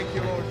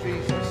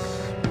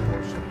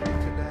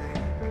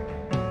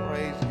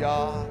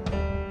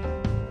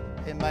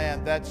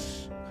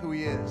That's who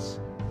He is.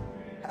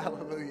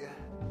 Hallelujah.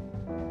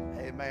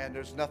 Amen.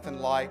 There's nothing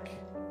like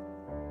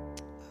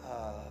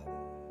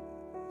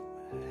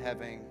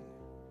having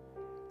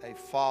a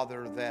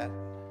father that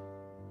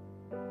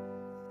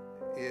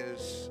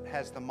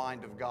has the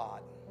mind of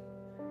God.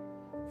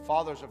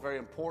 Fathers are very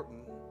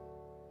important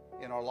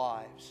in our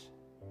lives.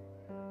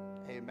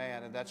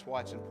 Amen. And that's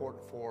why it's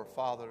important for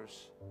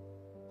fathers,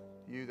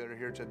 you that are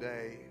here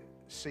today,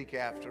 seek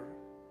after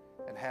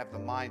and have the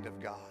mind of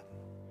God.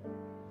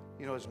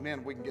 You know, as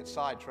men, we can get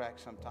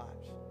sidetracked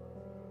sometimes.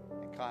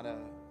 And kind of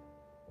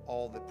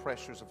all the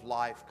pressures of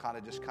life kind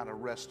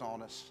of rest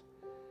on us.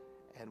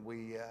 And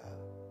we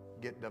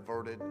get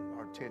diverted.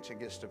 Our attention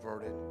gets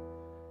diverted.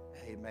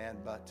 Amen.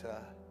 But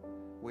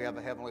we have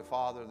a Heavenly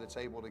Father that's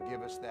able to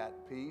give us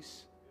that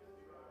peace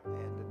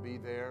and to be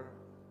there.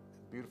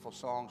 Beautiful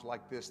songs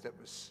like this that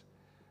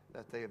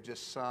they have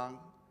just sung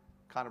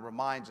kind of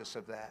reminds us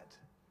of that.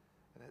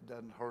 And it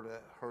doesn't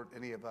hurt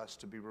any of us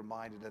to be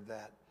reminded of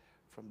that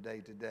from day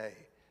to day.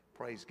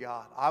 Praise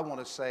God. I want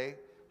to say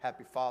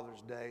Happy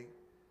Father's Day.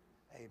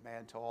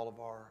 Amen to all of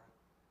our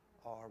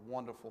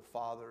wonderful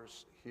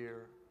fathers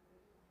here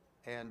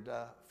and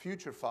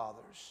future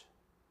fathers.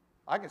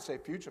 I can say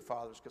future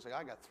fathers because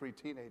I got 3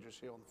 teenagers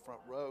here on the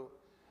front row.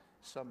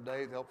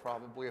 Someday they'll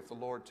probably, if the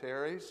Lord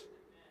tarries,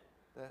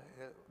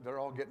 they're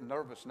all getting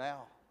nervous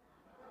now.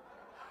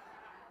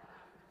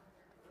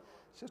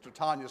 Sister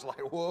Tanya's like,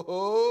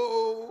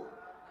 whoa.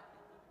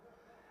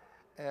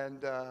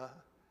 And,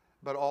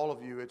 but all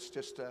of you, it's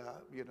just,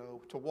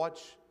 to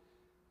watch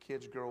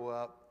kids grow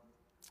up.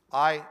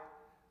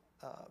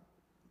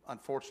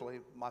 Unfortunately,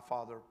 my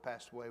father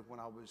passed away when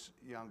I was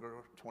younger,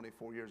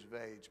 24 years of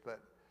age, but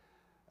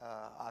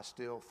I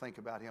still think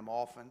about him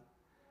often,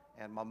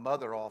 and my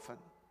mother often,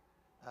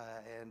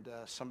 and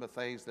some of the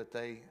things that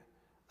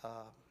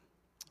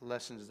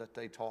lessons that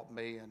they taught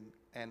me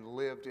and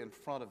lived in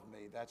front of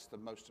me. That's the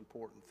most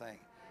important thing.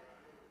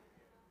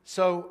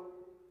 So,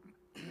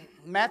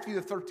 Matthew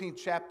the 13th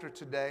chapter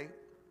today,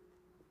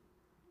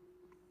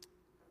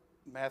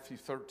 Matthew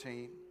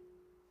 13.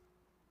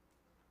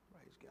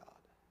 Praise God.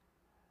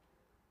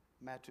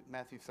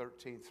 Matthew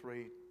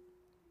 13:3.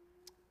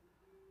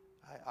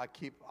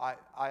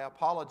 I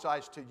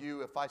apologize to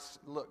you if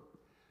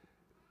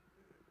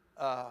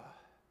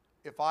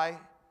if I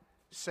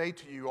say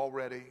to you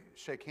already,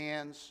 shake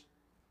hands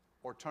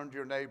or turn to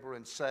your neighbor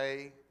and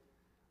say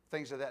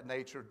things of that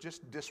nature,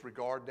 just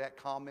disregard that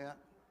comment,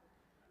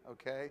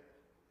 okay?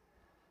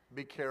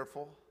 Be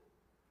careful.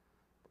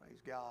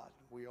 Praise God.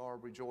 We are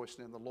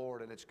rejoicing in the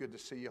Lord, and it's good to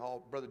see you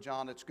all. Brother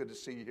John, it's good to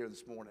see you here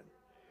this morning.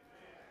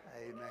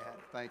 Amen.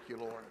 Thank you,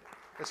 Lord.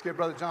 Let's give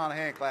Brother John a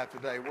hand clap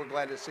today. We're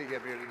glad to see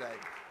him here today.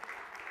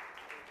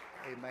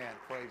 Amen.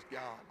 Praise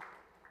God.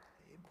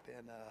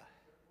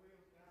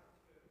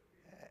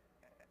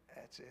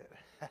 That's it.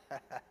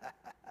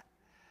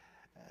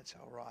 That's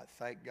all right.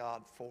 Thank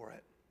God for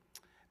it.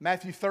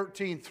 Matthew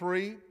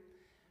 13:3.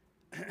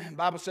 The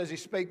Bible says, He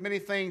spake many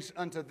things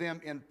unto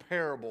them in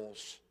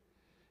parables,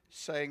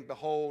 saying,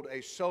 Behold,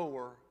 a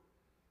sower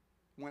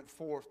went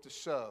forth to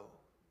sow.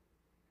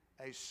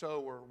 A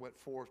sower went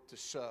forth to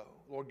sow.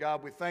 Lord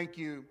God, we thank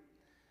you,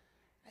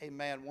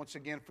 amen, once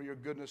again for your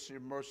goodness, your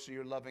mercy,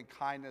 your loving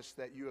kindness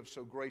that you have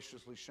so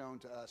graciously shown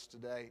to us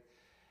today.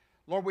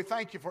 Lord, we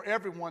thank you for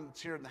everyone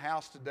that's here in the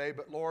house today,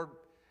 but Lord,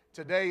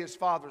 today is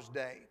Father's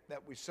Day,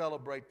 that we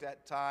celebrate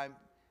that time,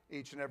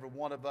 each and every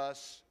one of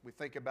us. We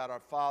think about our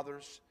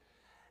fathers.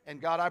 And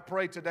God, I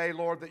pray today,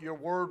 Lord, that your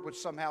word would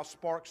somehow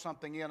spark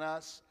something in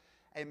us,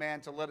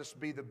 amen, to let us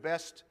be the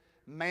best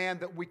man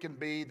that we can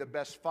be, the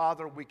best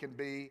father we can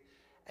be,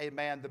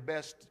 amen, the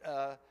best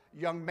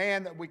young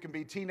man that we can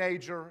be,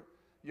 teenager,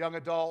 young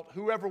adult,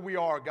 whoever we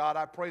are, God,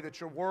 I pray that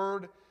your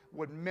word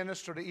would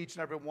minister to each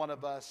and every one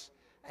of us,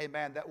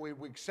 amen, that we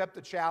accept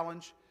the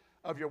challenge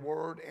of your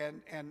word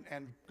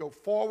and go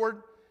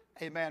forward,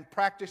 amen,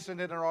 practicing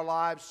it in our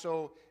lives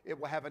so it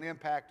will have an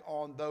impact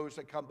on those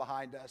that come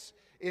behind us.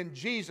 In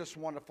Jesus'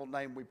 wonderful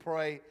name we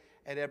pray,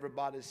 and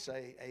everybody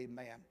say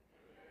amen.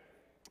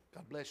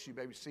 God bless you,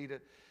 baby.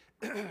 Seated.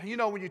 You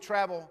know, when you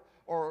travel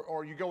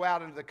or you go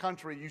out into the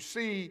country, you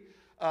see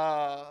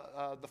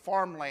the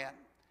farmland.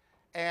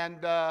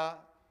 And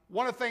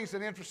one of the things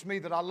that interests me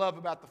that I love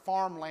about the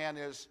farmland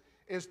is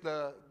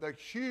the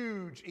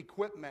huge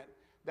equipment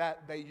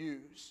that they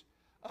use.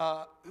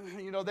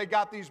 They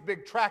got these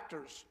big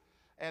tractors,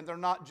 and they're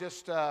not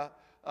just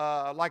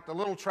like the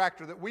little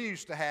tractor that we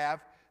used to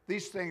have.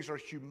 These things are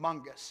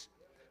humongous.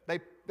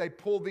 They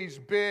pull these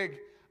big,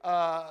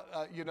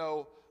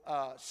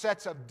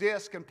 sets of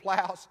disc and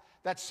plows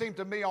that seem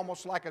to me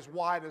almost like as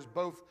wide as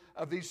both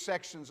of these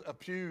sections of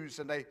pews.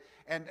 And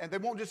they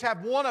won't just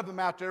have one of them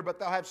out there, but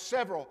they'll have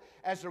several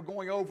as they're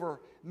going over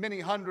many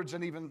hundreds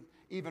and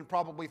even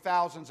probably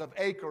thousands of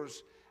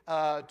acres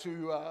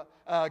to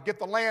get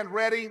the land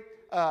ready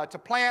to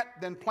plant,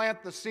 then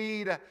plant the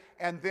seed,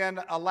 and then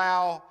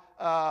allow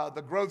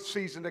the growth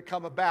season to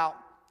come about.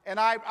 And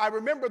I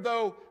remember,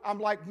 though, I'm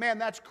like, man,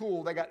 that's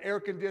cool. They got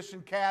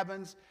air-conditioned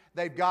cabins.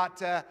 They've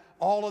got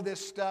all of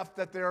this stuff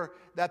that's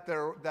at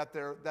their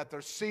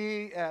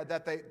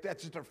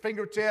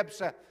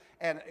fingertips,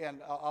 and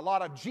a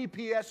lot of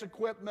GPS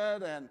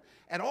equipment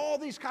and all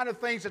these kind of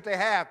things that they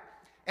have.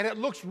 And it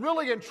looks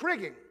really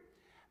intriguing.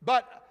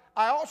 But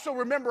I also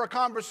remember a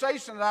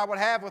conversation that I would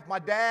have with my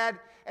dad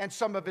and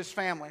some of his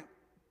family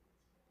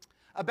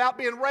about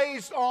being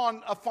raised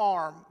on a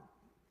farm,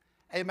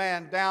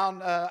 amen,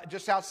 down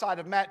just outside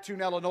of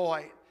Mattoon,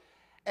 Illinois.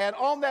 And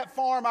on that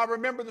farm, I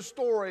remember the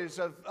stories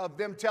of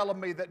them telling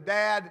me that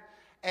Dad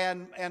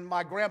and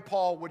my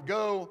grandpa would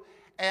go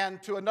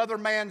and to another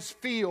man's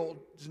field,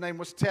 his name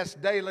was Tess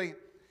Daly,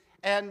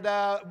 and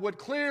would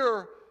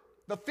clear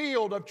the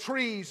field of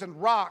trees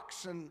and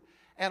rocks and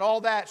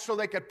all that so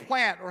they could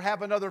plant or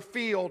have another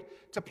field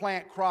to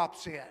plant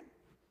crops in.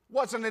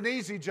 Wasn't an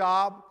easy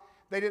job.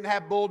 They didn't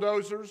have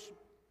bulldozers.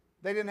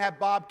 They didn't have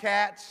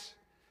bobcats.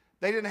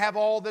 They didn't have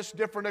all this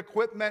different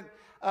equipment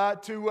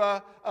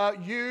to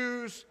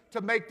use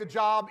to make the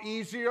job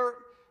easier.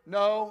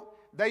 No,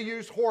 they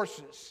used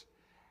horses.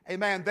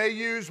 Amen. They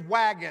used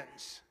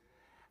wagons.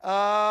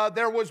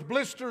 There was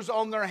blisters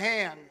on their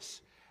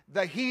hands.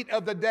 The heat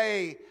of the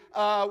day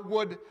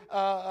would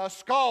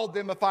scald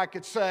them, if I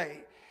could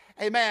say.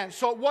 Amen.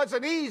 So it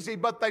wasn't easy,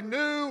 but they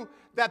knew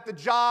that the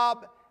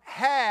job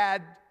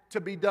had to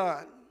be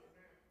done.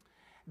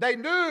 They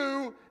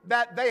knew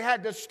that they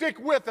had to stick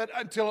with it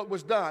until it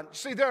was done.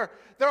 See, there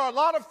are a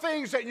lot of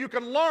things that you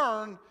can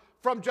learn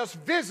from just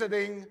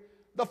visiting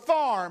the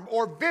farm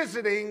or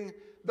visiting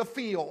the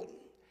field.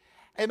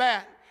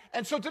 Amen.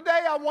 And so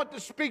today I want to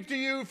speak to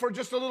you for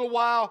just a little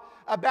while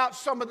about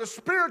some of the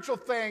spiritual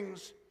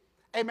things,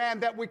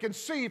 amen, that we can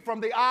see from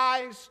the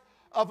eyes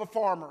of a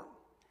farmer.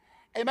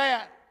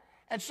 Amen.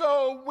 And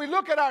so we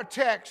look at our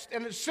text,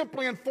 and it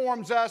simply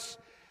informs us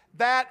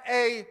that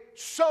a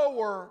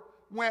sower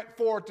went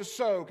forth to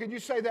sow. Can you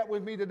say that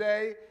with me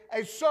today?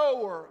 A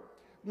sower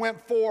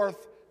went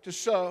forth to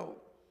sow.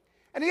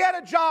 And he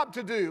had a job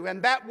to do,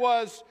 and that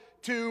was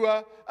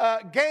to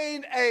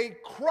gain a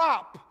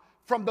crop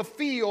from the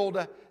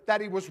field that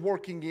he was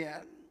working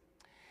in.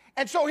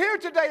 And so here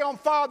today on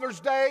Father's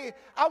Day,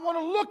 I want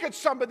to look at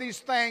some of these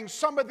things,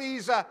 some of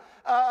these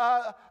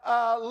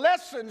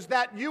lessons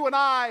that you and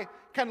I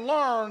can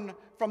learn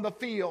from the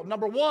field.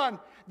 Number one,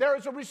 there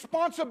is a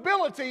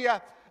responsibility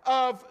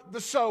of the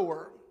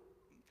sower.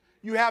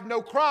 You have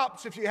no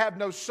crops if you have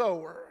no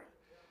sower.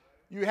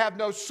 You have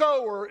no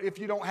sower if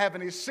you don't have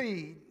any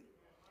seed.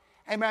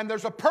 Amen.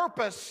 There's a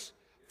purpose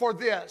for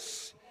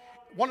this.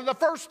 One of the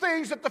first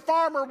things that the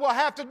farmer will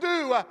have to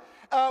do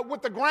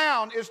with the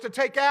ground is to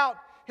take out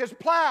his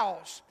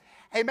plows.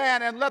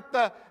 Amen. And let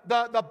the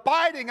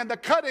biting and the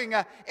cutting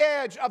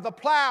edge of the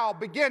plow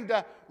begin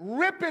to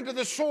rip into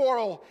the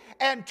soil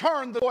and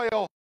turn the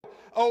soil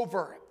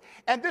over.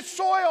 And this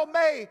soil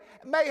may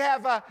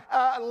have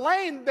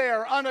lain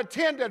there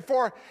unattended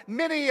for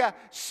many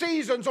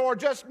seasons, or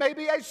just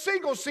maybe a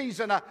single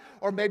season,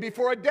 or maybe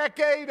for a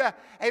decade.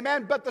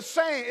 Amen. But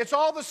it's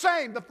all the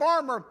same. The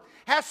farmer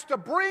has to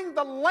bring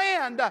the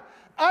land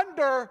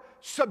under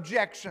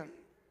subjection.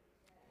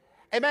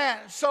 Amen.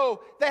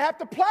 So they have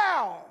to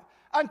plow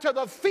until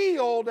the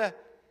field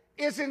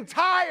is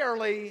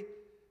entirely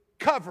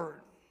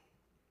covered.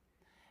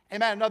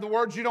 Amen. In other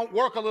words, you don't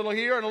work a little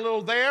here and a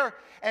little there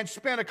and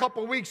spend a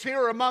couple weeks here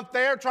or a month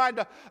there trying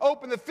to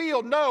open the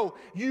field. No,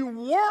 you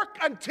work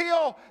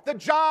until the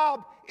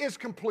job is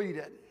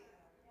completed.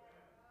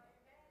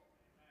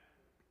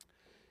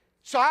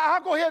 So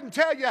I'll go ahead and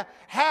tell you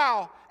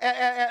how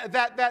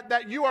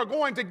that you are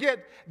going to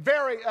get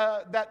very,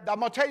 I'm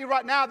going to tell you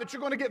right now that you're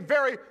going to get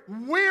very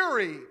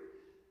weary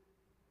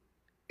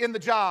in the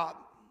job.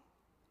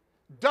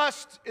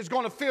 Dust is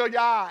going to fill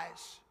your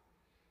eyes.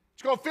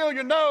 It's going to fill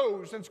your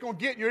nose, and it's going to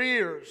get in your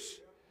ears.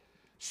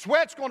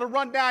 Sweat's going to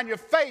run down your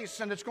face,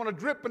 and it's going to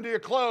drip into your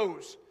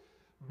clothes.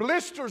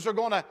 Blisters are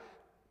going to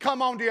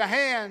come onto your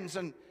hands,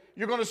 and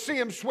you're going to see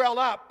them swell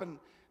up. And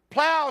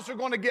plows are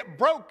going to get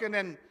broken,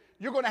 and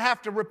you're going to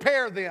have to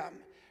repair them.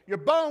 Your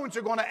bones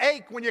are going to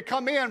ache when you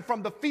come in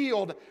from the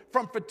field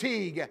from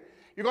fatigue.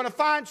 You're going to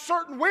find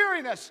certain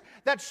weariness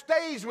that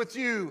stays with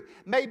you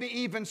maybe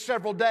even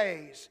several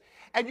days.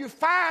 And you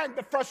find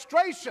the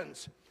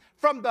frustrations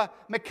from the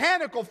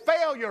mechanical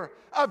failure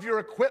of your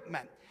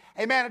equipment.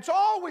 Amen. It's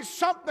always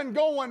something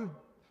going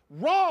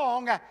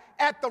wrong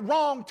at the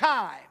wrong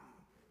time.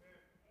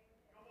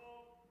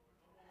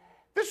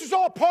 This is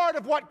all part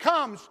of what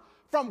comes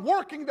from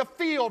working the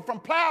field, from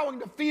plowing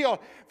the field,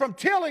 from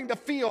tilling the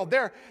field.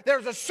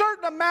 There's a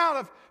certain amount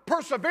of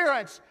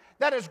perseverance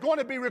that is going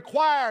to be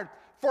required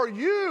for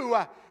you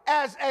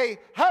as a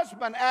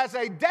husband, as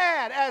a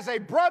dad, as a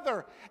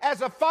brother,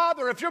 as a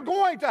father. If you're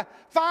going to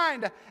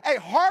find a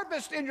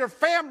harvest in your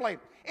family,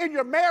 in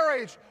your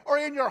marriage, or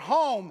in your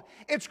home,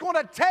 it's going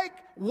to take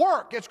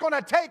work. It's going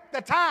to take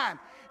the time.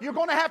 you're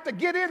going to have to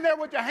get in there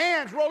with your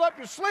hands, roll up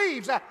your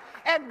sleeves,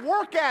 and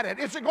work at it.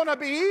 Is it going to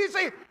be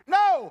easy?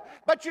 No.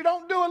 But you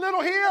don't do a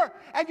little here,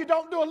 and you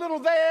don't do a little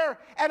there,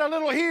 and a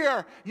little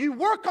here. You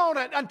work on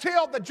it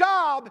until the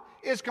job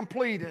is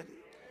completed.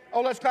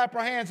 Oh, let's clap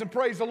our hands and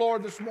praise the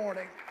Lord this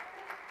morning.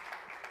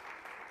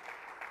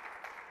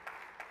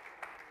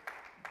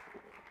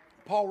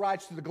 Paul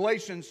writes to the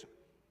Galatians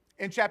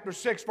in chapter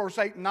 6, verse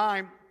 8 and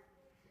 9.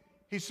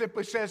 He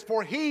simply says,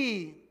 "For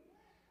he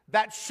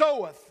that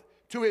soweth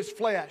to his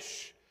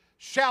flesh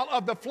shall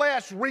of the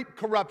flesh reap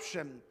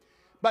corruption.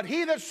 But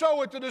he that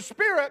soweth to the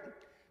Spirit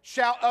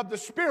shall of the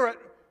Spirit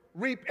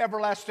reap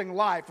everlasting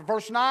life."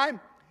 Verse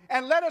 9,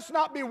 "And let us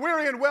not be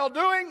weary in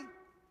well-doing,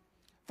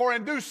 for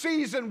in due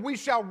season we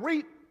shall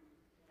reap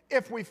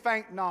if we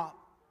faint not."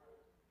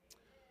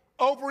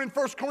 Over in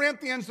 1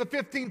 Corinthians, the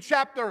 15th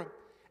chapter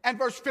and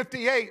verse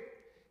 58,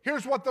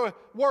 here's what the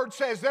word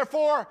says.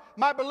 "Therefore,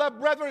 my beloved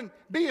brethren,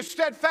 be ye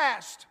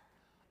steadfast,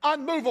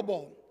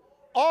 unmovable,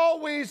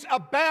 always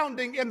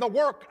abounding in the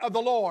work of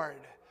the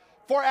Lord.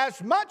 For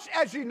as much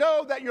as you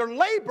know that your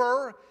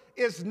labor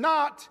is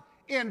not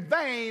in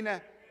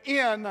vain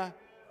in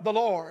the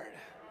Lord."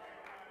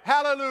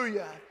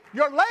 Hallelujah.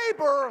 Your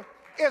labor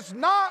is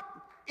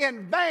not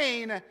in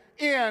vain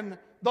in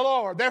the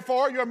Lord.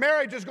 Therefore, your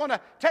marriage is going to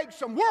take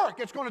some work.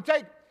 It's going to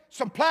take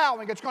some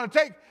plowing. It's going to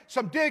take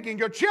some digging.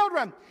 Your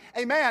children,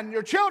 amen,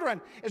 your children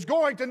is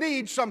going to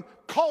need some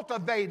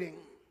cultivating.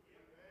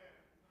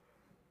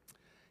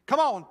 Come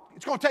on,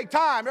 it's going to take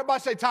time.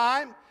 Everybody say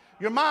time.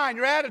 Your mind,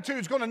 your attitude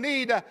is going to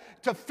need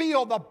to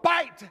feel the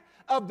bite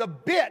of the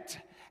bit.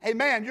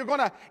 Amen.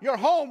 Your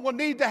home will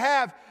need to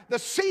have the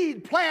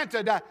seed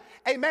planted,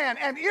 amen,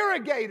 and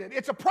irrigated.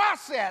 It's a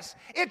process.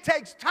 It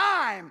takes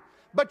time,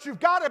 but you've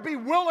got to be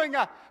willing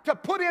to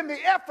put in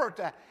the effort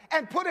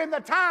and put in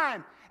the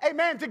time,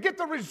 amen, to get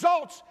the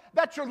results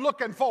that you're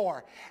looking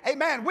for.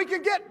 Amen. We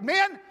can get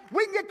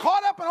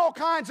caught up in all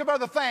kinds of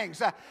other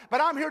things.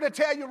 But I'm here to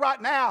tell you right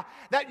now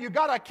that you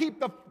got to keep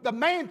the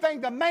main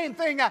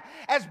thing,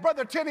 as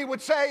Brother Tenney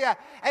would say,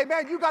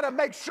 amen, you got to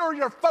make sure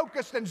you're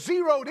focused and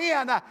zeroed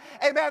in,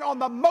 amen, on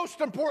the most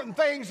important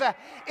things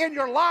in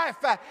your life,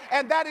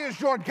 and that is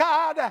your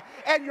God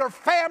and your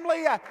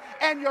family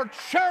and your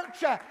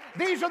church.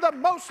 These are the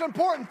most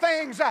important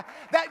things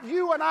that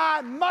you and I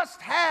must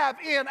have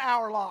in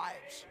our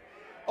lives.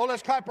 Oh,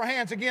 let's clap our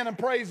hands again and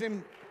praise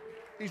Him.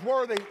 He's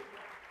worthy. There's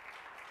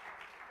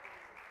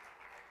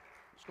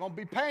going to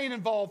be pain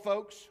involved,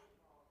 folks.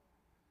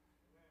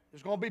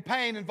 There's going to be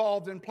pain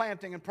involved in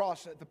planting and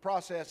the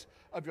process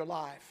of your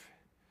life.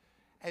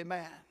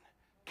 Amen.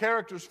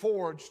 Characters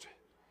forged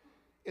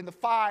in the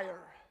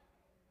fire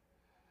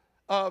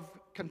of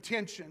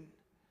contention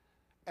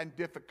and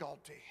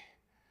difficulty.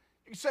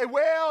 You say,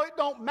 well, it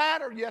don't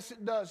matter. Yes,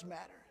 it does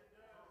matter.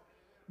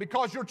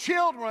 Because your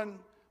children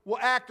will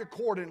act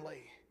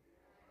accordingly.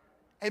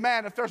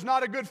 Amen. If there's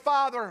not a good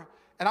father,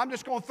 and I'm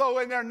just going to throw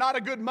in there, not a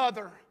good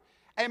mother,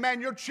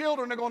 amen, your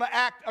children are going to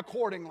act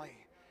accordingly.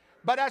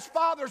 But as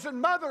fathers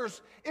and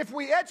mothers, if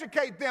we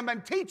educate them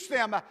and teach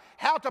them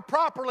how to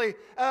properly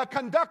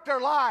conduct their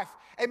life,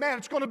 amen,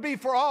 it's going to be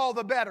for all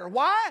the better.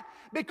 Why?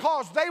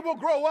 Because they will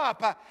grow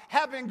up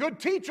having good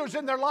teachers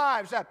in their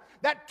lives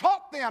that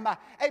taught them,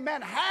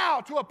 amen,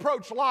 how to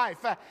approach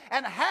life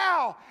and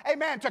how,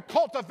 amen, to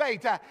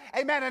cultivate,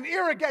 amen, and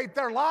irrigate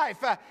their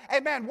life,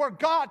 amen, where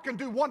God can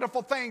do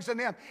wonderful things in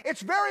them.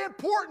 It's very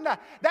important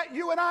that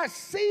you and I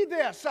see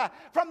this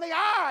from the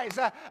eyes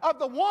of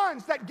the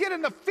ones that get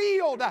in the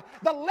field,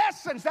 the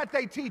lessons that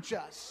they teach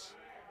us.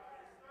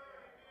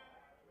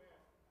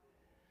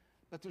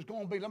 But there's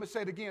going to be, let me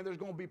say it again, there's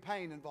going to be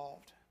pain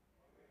involved.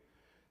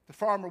 The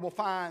farmer will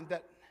find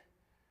that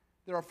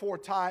there are 4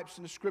 types,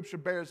 and the Scripture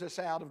bears this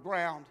out, of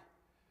ground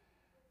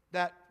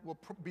that will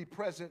be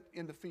present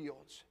in the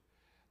fields.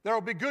 There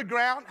will be good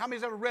ground. How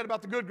many's ever read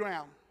about the good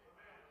ground?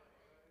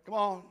 Come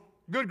on,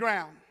 good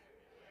ground.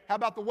 How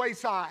about the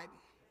wayside?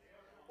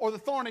 Or the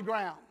thorny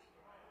ground?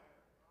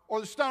 Or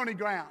the stony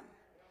ground?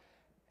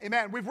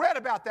 Amen. We've read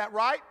about that,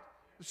 right?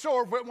 The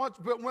sower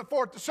went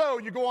forth to sow.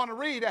 You go on to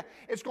read.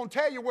 It's going to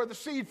tell you where the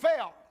seed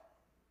fell.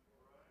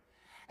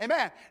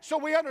 Amen. So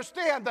we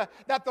understand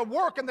that the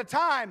work and the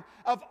time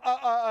of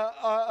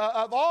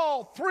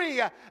all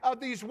 3 of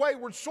these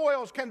wayward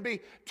soils can be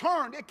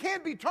turned. It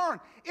can be turned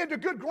into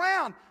good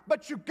ground,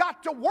 but you've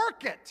got to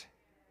work it.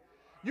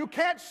 You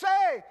can't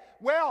say,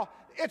 well,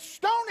 it's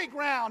stony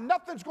ground,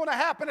 nothing's going to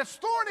happen. It's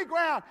thorny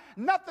ground,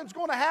 nothing's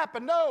going to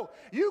happen. No,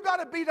 you got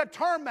to be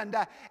determined,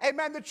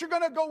 amen, that you're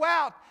going to go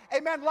out,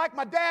 amen, like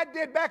my dad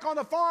did back on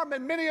the farm,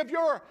 and many of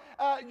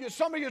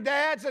some of your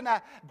dads and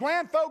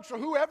grandfolks or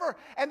whoever,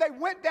 and they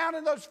went down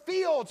in those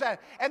fields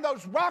and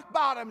those rock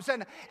bottoms,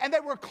 and they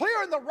were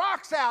clearing the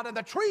rocks out and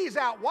the trees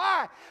out.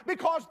 Why?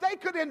 Because they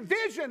could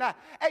envision a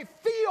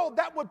field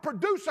that would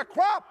produce a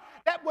crop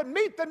that would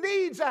meet the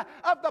needs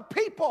of the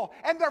people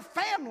and their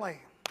family.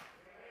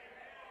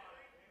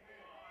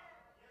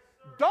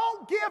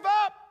 Don't give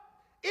up,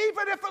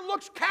 Even if it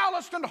looks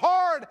calloused and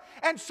hard,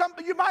 and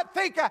you might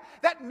think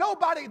that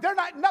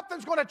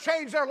nothing's going to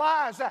change their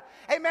lives.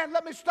 Amen.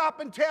 Let me stop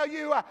and tell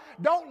you,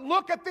 don't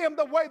look at them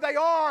the way they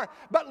are,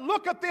 but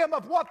look at them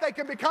of what they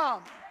can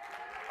become.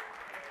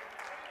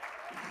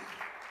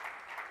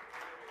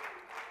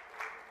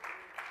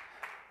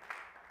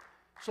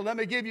 So let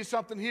me give you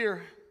something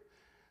here.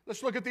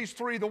 Let's look at these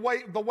three, the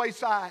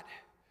wayside.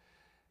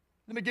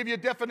 Let me give you a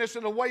definition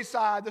of the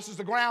wayside. This is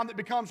the ground that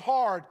becomes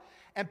hard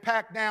and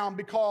packed down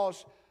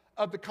because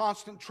of the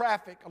constant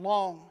traffic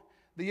along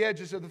the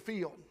edges of the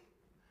field.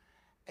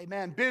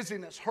 Amen.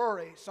 Busyness,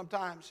 hurry.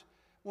 Sometimes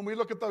when we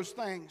look at those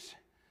things,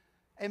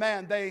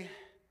 amen,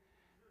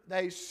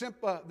 the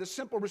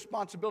simple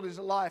responsibilities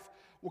of life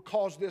will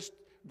cause this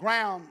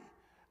ground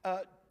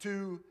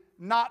to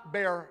not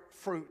bear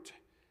fruit.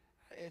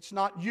 It's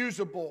not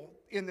usable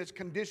in this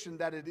condition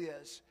that it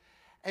is.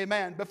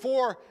 Amen.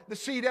 Before the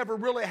seed ever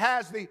really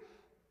has the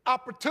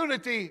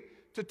opportunity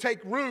to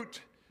take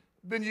root,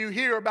 then you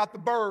hear about the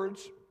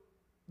birds.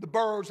 The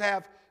birds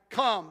have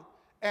come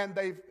and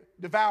they've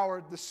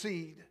devoured the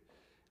seed.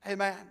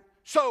 Amen.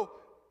 So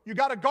you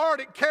got to guard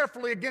it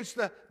carefully against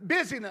the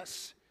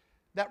busyness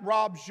that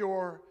robs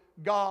your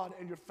God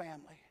and your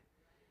family.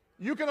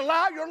 You can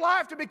allow your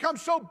life to become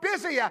so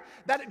busy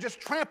that it just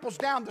tramples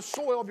down the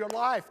soil of your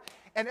life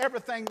and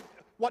everything.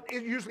 What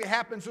it usually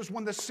happens is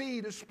when the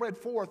seed is spread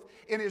forth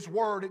in His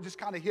Word, it just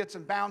kind of hits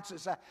and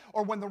bounces.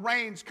 Or when the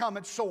rains come,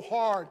 it's so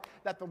hard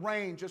that the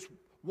rain just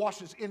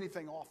washes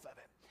anything off of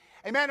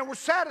it. Amen. And we're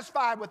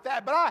satisfied with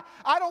that. But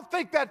I don't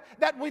think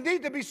that we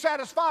need to be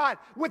satisfied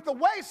with the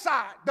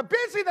wayside, the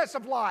busyness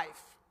of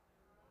life.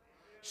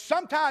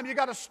 Sometimes you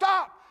got to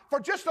stop for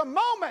just a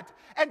moment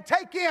and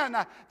take in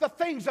the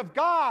things of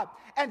God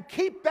and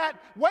keep that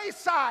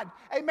wayside,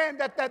 amen,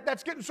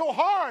 that's getting so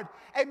hard,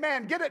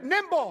 amen, get it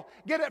nimble,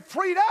 get it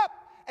freed up,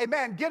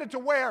 amen, get it to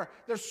where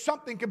there's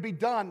something can be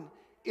done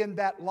in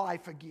that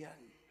life again.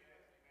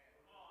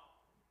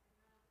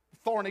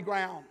 Thorny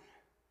ground.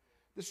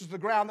 This is the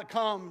ground that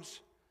comes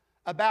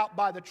about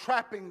by the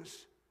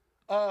trappings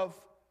of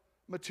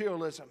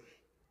materialism,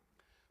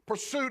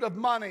 pursuit of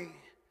money,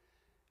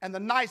 and the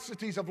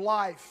niceties of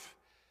life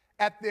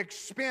at the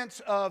expense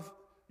of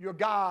your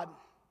God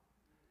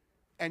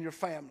and your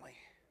family.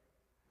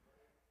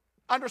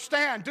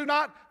 Understand, do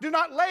not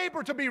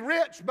labor to be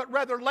rich, but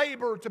rather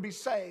labor to be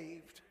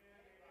saved.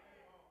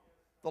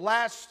 The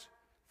last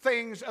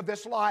things of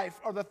this life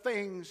are the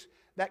things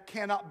that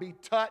cannot be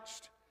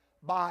touched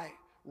by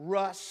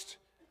rust,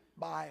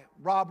 by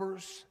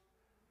robbers,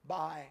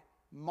 by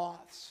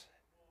moths.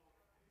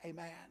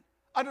 Amen.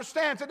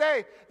 Understand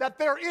today that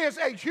there is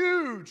a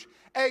huge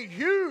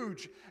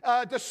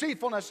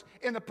deceitfulness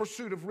in the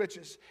pursuit of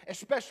riches,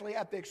 especially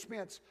at the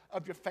expense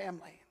of your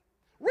family.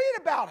 Read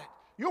about it.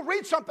 You'll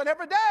read something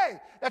every day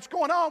that's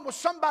going on with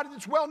somebody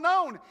that's well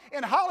known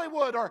in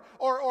Hollywood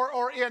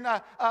or in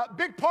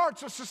big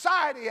parts of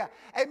society.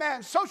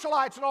 Amen.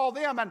 Socialites and all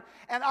them. And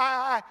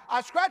I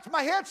scratch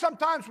my head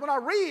sometimes when I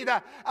read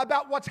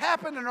about what's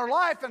happened in their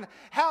life and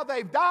how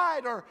they've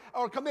died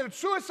or committed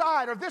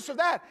suicide or this or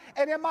that.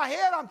 And in my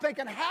head I'm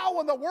thinking, how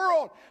in the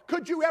world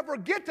could you ever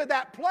get to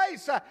that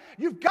place?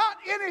 You've got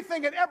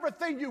anything and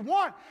everything you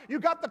want.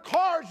 You've got the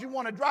cars you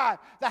want to drive,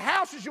 the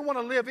houses you want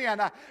to live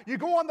in. You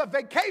go on the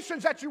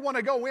vacations that you want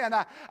to go in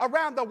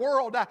around the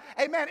world.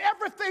 Amen.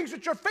 Everything's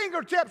at your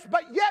fingertips,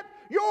 but yet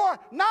you're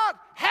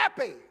not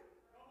happy.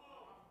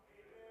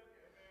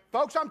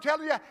 Folks, I'm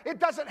telling you, it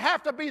doesn't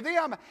have to be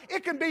them.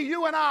 It can be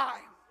you and I.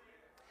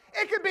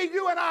 It can be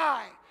you and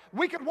I.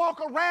 We can walk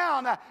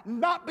around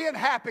not being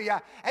happy.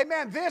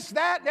 Amen. This,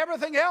 that, and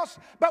everything else,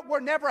 but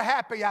we're never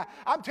happy.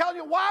 I'm telling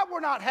you why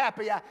we're not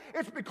happy.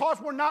 It's because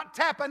we're not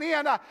tapping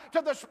in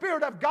to the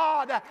Spirit of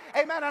God.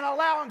 Amen. And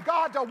allowing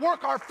God to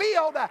work our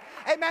field.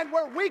 Amen.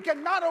 Where we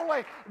can not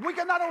only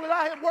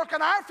allow Him work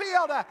in our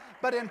field,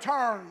 but in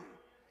turn,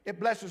 it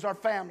blesses our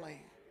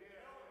family.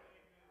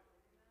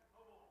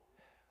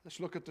 Let's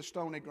look at the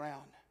stony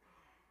ground.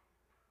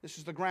 This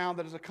is the ground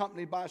that is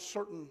accompanied by a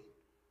certain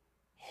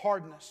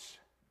hardness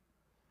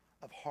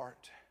of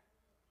heart.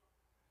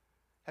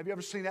 Have you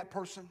ever seen that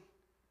person?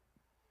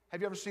 Have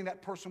you ever seen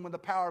that person when the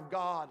power of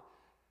God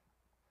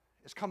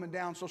is coming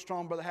down so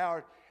strong, Brother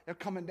Howard? They're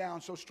coming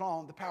down so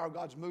strong, the power of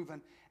God's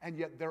moving, and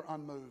yet they're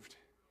unmoved.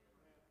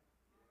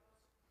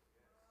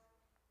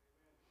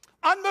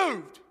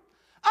 Unmoved,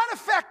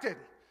 unaffected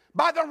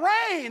by the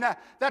rain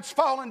that's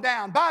falling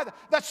down, by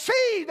the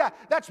seed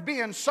that's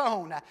being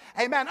sown.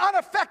 Amen.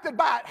 Unaffected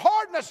by it.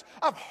 Hardness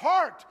of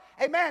heart.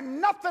 Amen.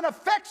 Nothing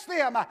affects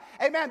them.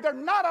 Amen. They're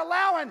not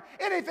allowing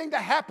anything to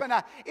happen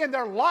in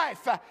their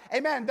life.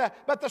 Amen.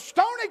 But the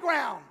stony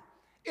ground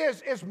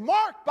is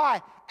marked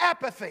by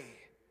apathy.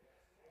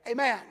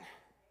 Amen.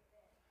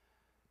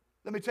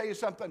 Let me tell you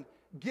something.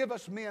 Give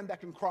us men that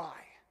can cry.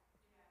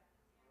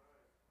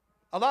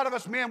 A lot of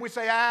us men, we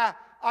say,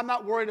 I'm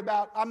not worried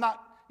about,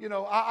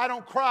 I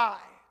don't cry.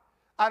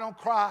 I don't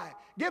cry.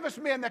 Give us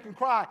men that can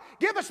cry.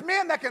 Give us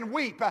men that can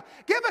weep.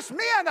 Give us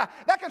men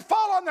that can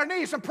fall on their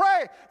knees and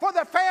pray for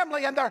their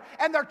family and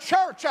their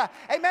church.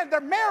 Amen.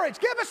 Their marriage.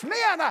 Give us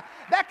men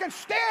that can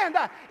stand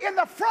in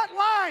the front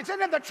lines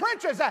and in the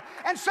trenches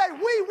and say,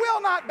 we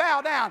will not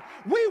bow down.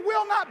 We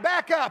will not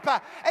back up.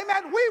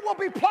 Amen. We will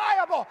be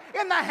pliable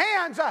in the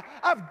hands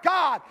of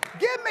God.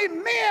 Give me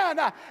men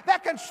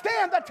that can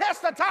stand the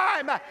test of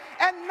time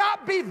and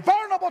not be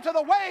vulnerable to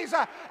the ways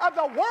of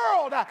the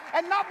world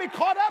and not be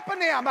caught up in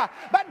them.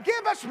 But give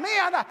us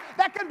men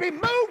that can be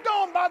moved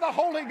on by the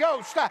Holy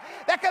Ghost,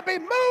 that can be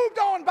moved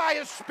on by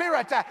His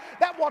Spirit,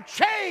 that will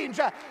change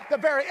the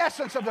very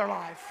essence of their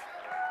life.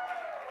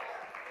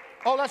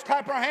 Oh, let's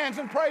clap our hands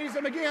and praise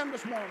Him again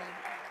this morning.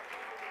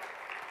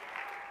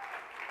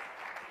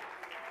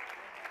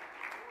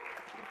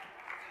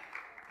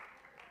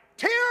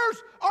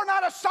 Tears are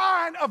not a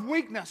sign of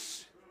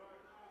weakness.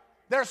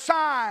 They're a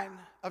sign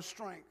of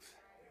strength.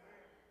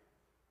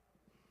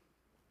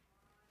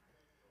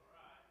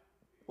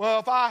 Well,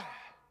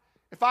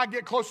 if I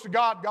get close to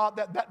God,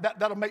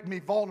 that'll make me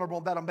vulnerable.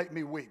 That'll make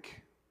me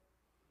weak.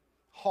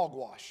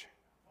 Hogwash.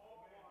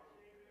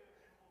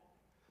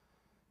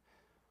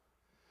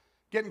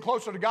 Getting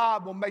closer to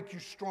God will make you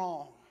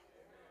strong.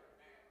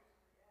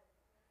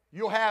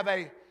 You'll have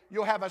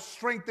a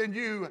strength in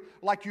you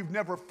like you've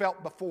never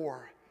felt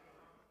before.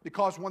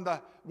 Because when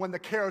the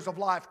cares of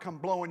life come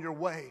blowing your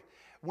way,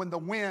 when the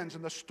winds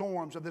and the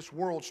storms of this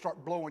world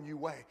start blowing you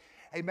away,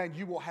 amen,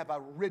 you will have a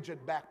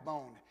rigid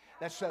backbone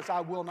that says, I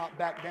will not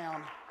back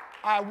down.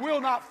 I will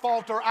not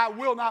falter. I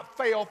will not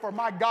fail, for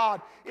my God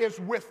is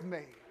with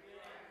me.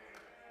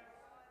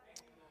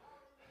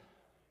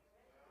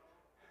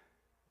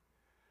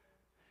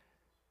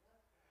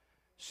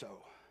 So,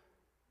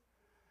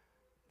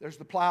 there's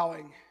the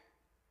plowing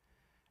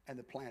and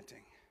the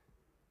planting.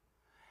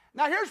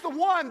 Now, here's the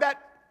one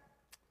that,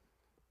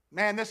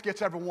 man, this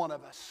gets every one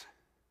of us.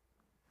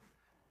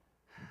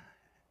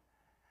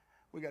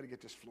 We got to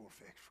get this floor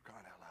fixed, for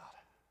crying out loud.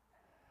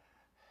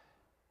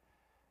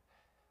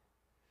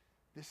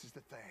 This is the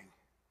thing.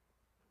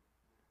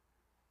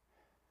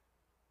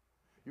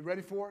 You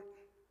ready for it?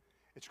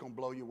 It's going to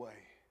blow you away.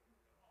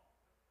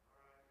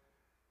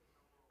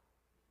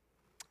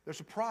 There's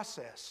a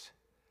process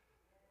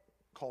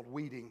called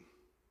weeding.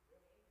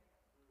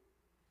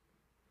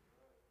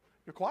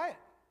 You're quiet.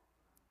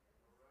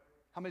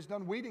 How many's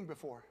done weeding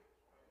before?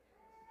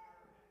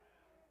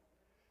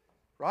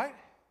 Right?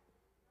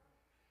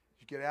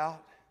 You get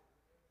out,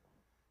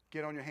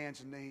 get on your hands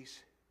and knees,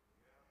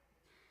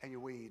 and you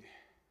weed.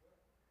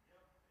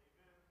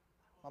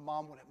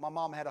 My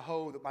mom had a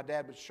hoe that my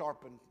dad would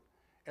sharpen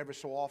every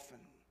so often,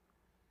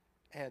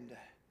 and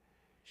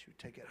she would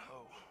take that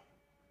hoe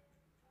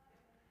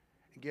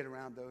and get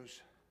around those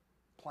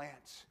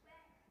plants,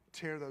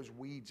 tear those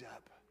weeds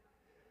up.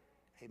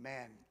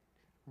 Amen.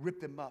 Rip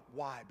them up.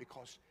 Why?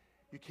 Because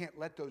you can't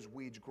let those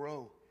weeds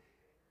grow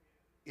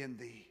in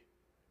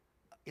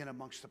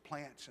amongst the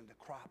plants and the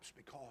crops,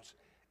 because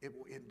it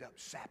will end up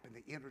sapping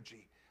the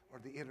energy,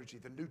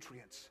 the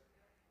nutrients,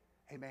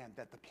 amen,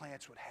 that the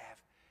plants would have,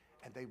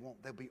 and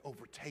they'll be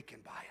overtaken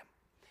by them.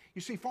 You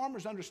see,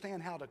 farmers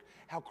understand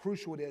how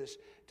crucial it is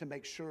to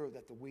make sure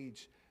that the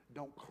weeds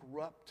don't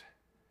corrupt,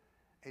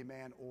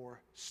 amen,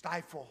 or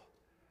stifle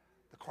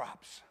the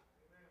crops.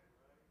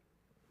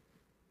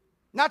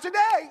 Now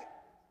today,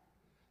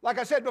 like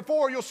I said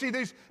before, you'll see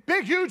these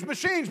big, huge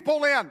machines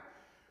pull in.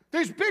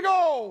 These big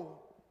old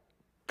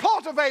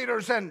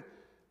cultivators, and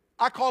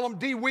I call them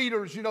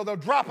de-weeders. You know, they'll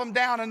drop them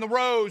down in the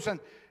rows, and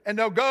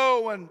they'll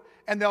go and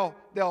they'll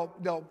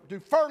do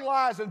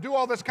fertilize and do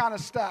all this kind of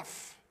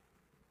stuff.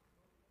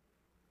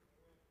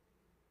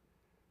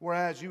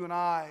 Whereas you and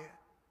I,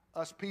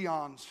 us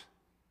peons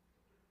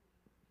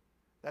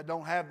that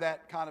don't have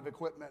that kind of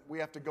equipment, we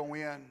have to go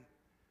in.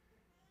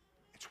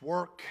 It's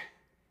work.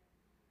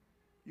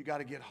 You got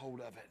to get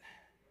hold of it.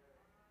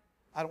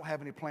 I don't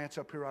have any plants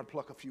up here. I'd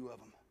pluck a few of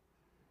them.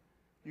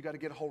 You got to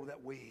get a hold of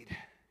that weed,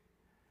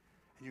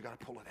 and you got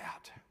to pull it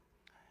out.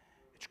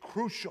 It's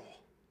crucial.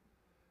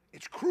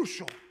 It's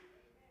crucial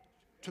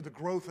to the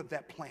growth of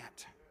that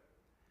plant,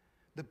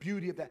 the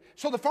beauty of that.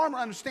 So the farmer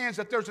understands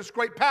that there's this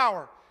great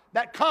power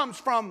that comes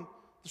from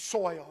the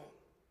soil.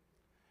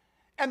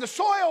 And the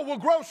soil will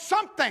grow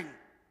something.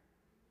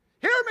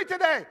 Hear me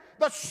today.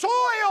 The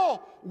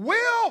soil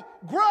will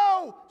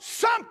grow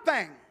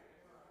something.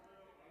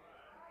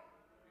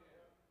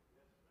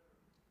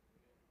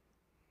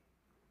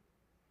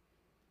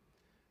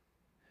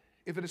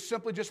 If it is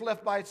simply just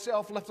left by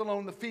itself, left alone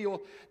in the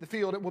field,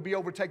 it will be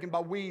overtaken by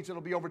weeds.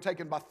 It'll be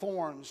overtaken by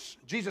thorns.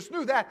 Jesus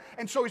knew that,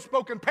 and so He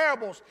spoke in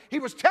parables. He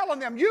was telling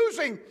them,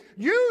 using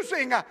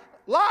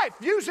life,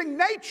 using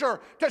nature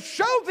to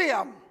show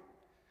them.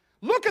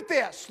 Look at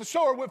this. The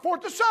sower went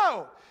forth to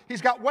sow.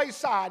 He's got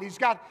wayside. He's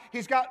got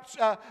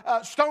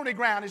stony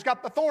ground. He's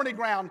got the thorny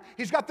ground.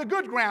 He's got the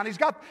good ground. He's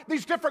got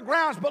these different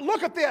grounds. But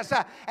look at this.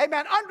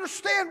 Amen.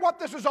 Understand what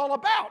this is all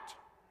about.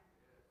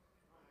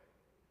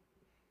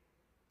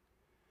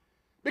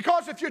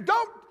 Because if you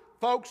don't,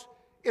 folks,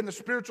 in the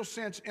spiritual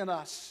sense in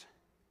us,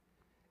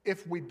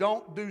 if we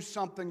don't do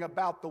something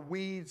about the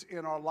weeds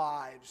in our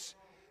lives,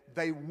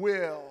 they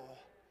will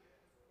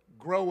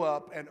grow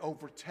up and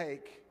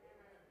overtake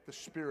the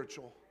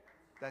spiritual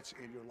that's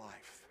in your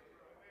life.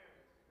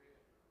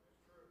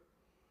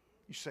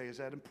 You say, is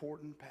that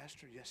important,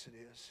 Pastor? Yes, it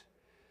is.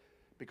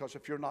 Because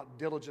if you're not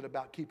diligent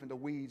about keeping the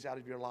weeds out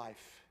of your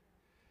life,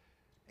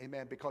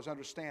 amen, because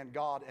understand,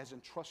 God has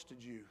entrusted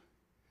you.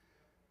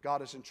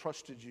 God has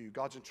entrusted you.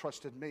 God's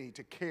entrusted me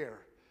to care,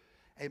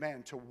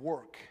 amen, to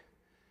work.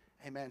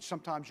 Amen.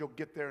 Sometimes you'll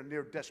get there in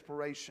near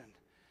desperation.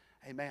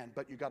 Amen.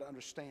 But you got to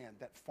understand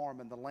that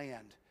farming the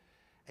land,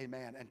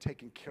 amen, and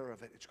taking care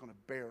of it, it's going to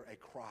bear a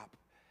crop.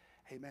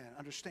 Amen.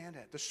 Understand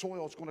that. The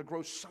soil is going to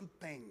grow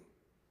something.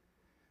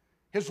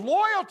 His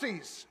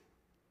loyalties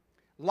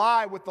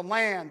lie with the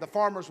land. The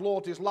farmer's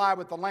loyalties lie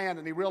with the land,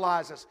 and he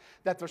realizes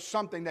that there's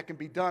something that can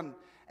be done,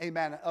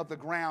 amen, of the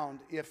ground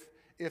if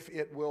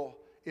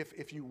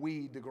you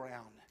weed the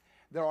ground.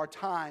 There are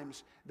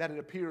times that it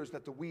appears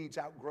that the weeds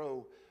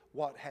outgrow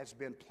what has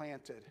been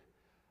planted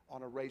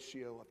on a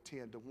ratio of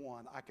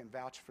 10-1. I can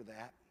vouch for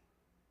that.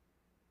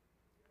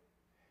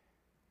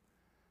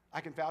 I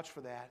can vouch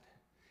for that.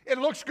 It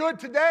looks good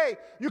today.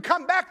 You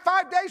come back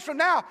 5 days from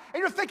now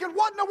and you're thinking,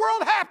 what in the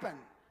world happened?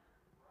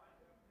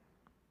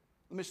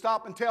 Let me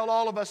stop and tell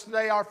all of us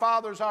today, our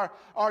fathers, our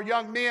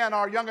young men,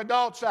 our young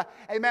adults,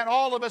 amen,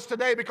 all of us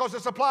today, because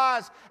this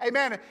applies,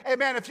 amen,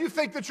 amen. If you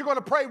think that you're going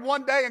to pray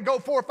one day and go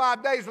 4 or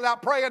 5 days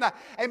without praying,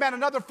 amen,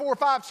 another 4,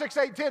 5, 6,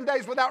 8, 10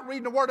 days without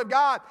reading the Word of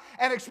God,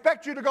 and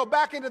expect you to go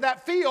back into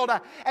that field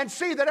and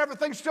see that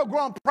everything's still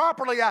growing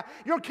properly,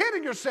 you're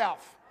kidding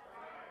yourself.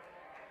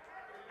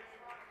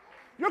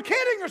 You're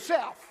kidding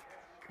yourself.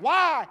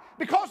 Why?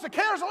 Because the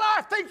cares of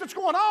life, things that's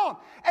going on,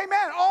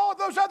 amen, all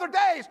those other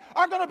days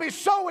are going to be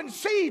sowing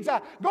seeds,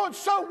 going to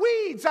sow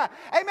weeds,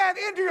 amen,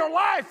 into your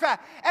life.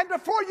 And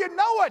before you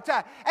know it,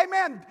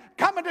 amen,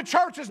 coming to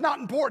church is not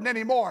important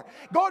anymore.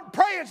 Going to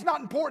pray is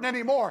not important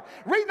anymore.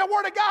 Reading the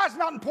Word of God is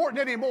not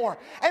important anymore.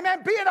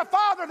 Amen, being a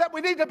father that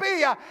we need to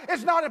be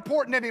is not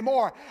important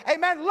anymore.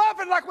 Amen,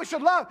 loving like we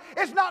should love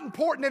is not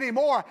important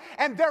anymore.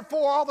 And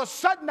therefore, all of a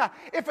sudden,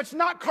 if it's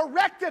not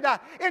corrected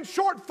in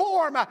short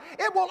form,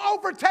 it will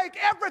overtake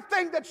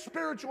everything that's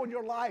spiritual in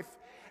your life,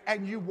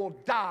 and you will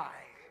die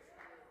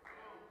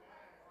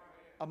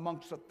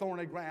amongst the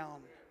thorny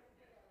ground,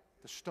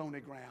 the stony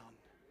ground,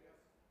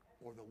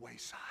 or the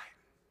wayside.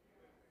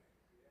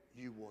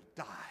 You will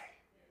die.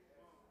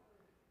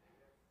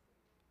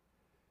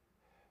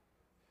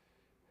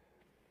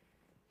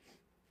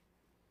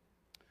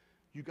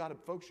 You got to,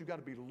 folks, you got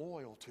to be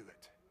loyal to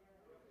it.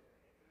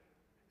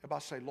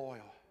 Everybody say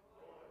loyal.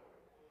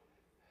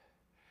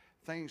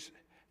 Things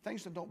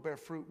that don't bear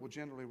fruit will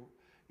generally,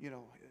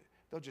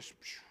 they'll just,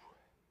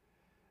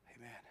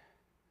 amen.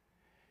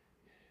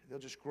 They'll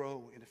just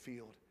grow in the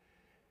field.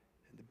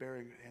 And the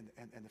bearing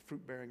and the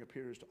fruit bearing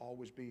appears to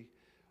always be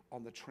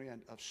on the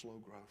trend of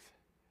slow growth.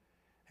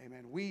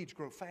 Amen. Weeds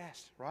grow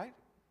fast, right?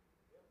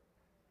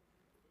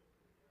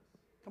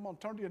 Come on,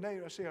 turn to your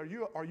neighbor and say, are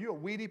you a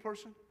weedy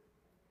person?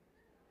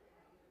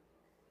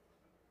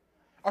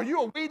 Are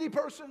you a weedy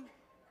person?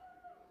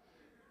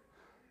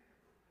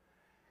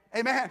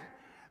 Amen.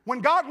 When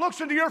God looks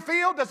into your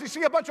field, does he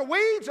see a bunch of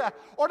weeds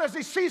or does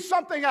he see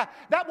something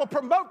that will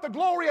promote the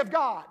glory of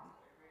God?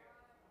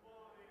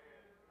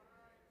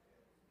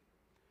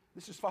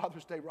 This is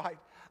Father's Day, right?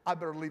 I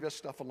better leave this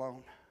stuff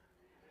alone.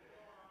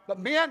 But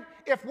men,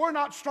 if we're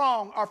not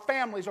strong, our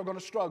families are going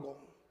to struggle.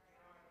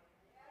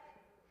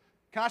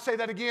 Can I say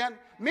that again?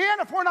 Men,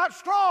 if we're not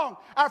strong,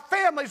 our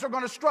families are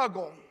going to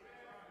struggle.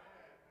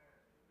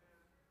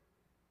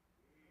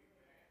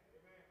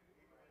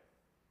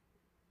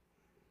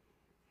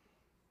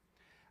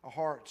 Our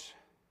hearts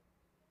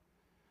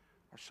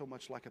are so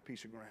much like a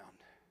piece of ground.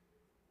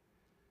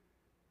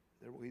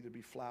 There will either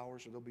be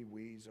flowers or there'll be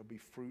weeds, there'll be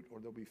fruit or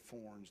there'll be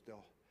thorns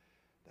that'll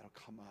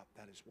come up.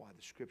 That is why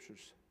the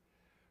scriptures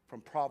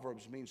from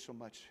Proverbs mean so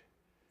much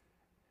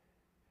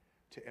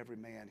to every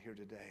man here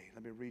today.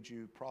 Let me read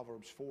you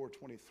Proverbs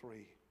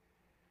 4:23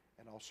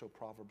 and also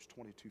Proverbs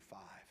 22:5.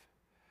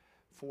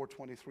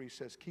 4:23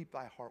 says, keep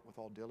thy heart with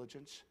all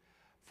diligence,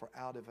 for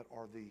out of it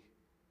are the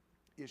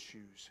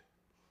issues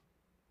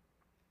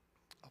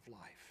of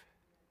life.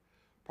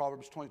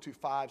 Proverbs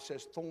 22:5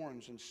 says,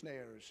 thorns and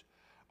snares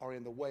are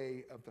in the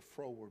way of the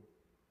froward.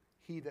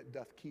 He that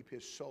doth keep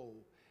his soul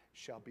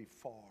shall be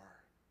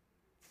far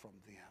from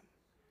them.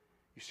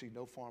 You see,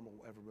 no farmer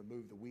will ever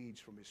remove the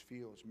weeds from his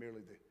fields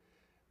merely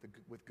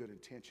with good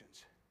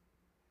intentions.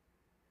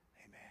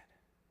 Amen.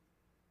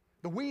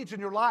 The weeds in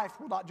your life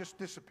will not just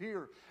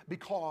disappear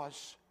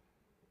because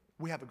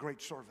we have a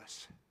great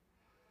service.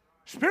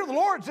 Spirit of the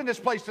Lord's in this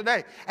place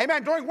today.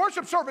 Amen. During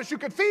worship service, you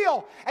can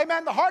feel,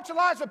 amen, the hearts and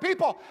lives of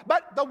people.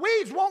 But the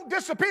weeds won't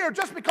disappear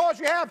just because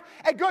you have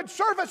a good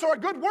service or a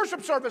good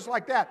worship service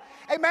like that.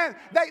 Amen.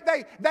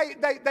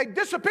 They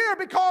disappear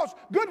because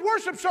good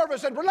worship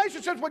service and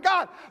relationships with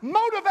God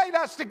motivate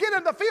us to get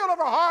in the field of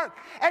our heart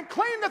and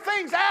clean the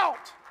things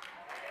out.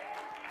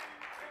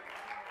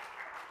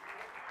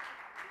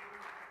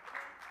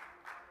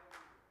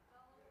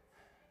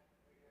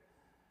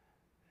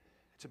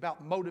 It's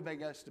about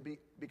motivating us to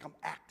become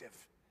active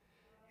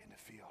in the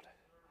field.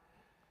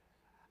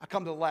 I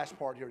come to the last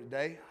part here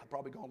today. I've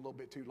probably gone a little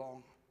bit too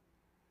long.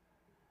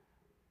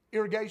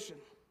 Irrigation.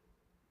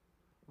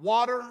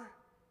 Water,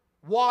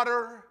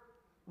 water,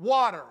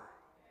 water.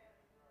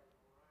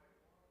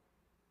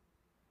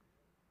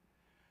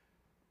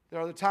 There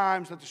are the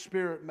times that the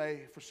Spirit may,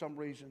 for some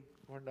reason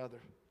or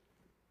another,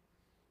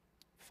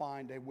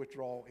 find a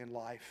withdrawal in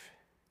life.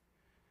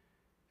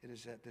 It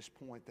is at this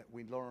point that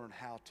we learn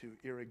how to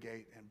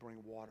irrigate and bring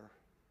water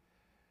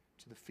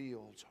to the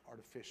fields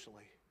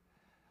artificially.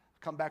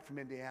 I come back from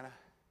Indiana,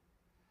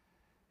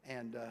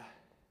 and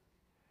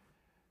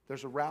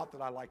there's a route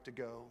that I like to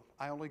go.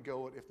 I only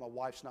go it if my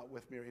wife's not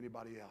with me or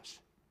anybody else,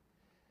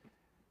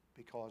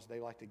 because they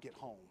like to get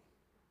home.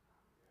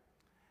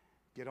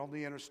 Get on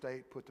the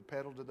interstate, put the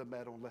pedal to the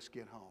metal, and let's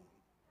get home.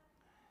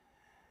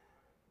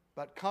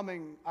 But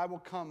I will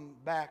come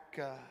back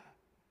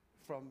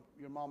from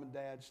your mom and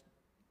dad's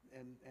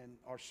and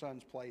our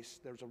son's place.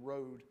 There's a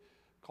road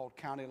called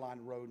County Line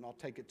Road, and I'll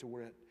take it to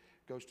where it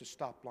goes to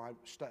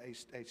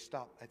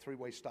a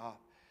three-way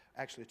stop,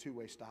 actually a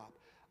two-way stop.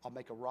 I'll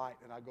make a right,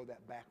 and I go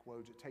that back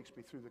roads. It takes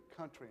me through the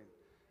country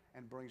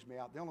and brings me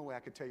out. The only way I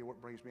can tell you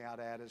what brings me out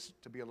at is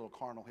to be a little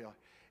carnal here.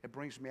 It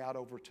brings me out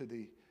over to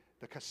the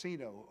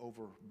casino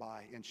over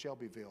in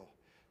Shelbyville.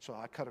 So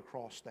I cut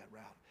across that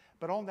route.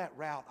 But on that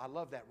route, I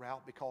love that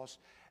route because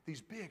these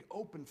big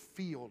open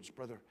fields,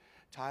 Brother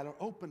Tyler,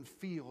 open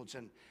fields,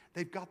 and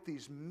they've got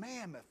these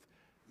mammoth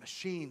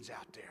machines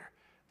out there,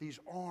 these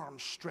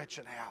arms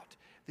stretching out,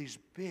 these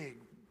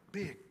big,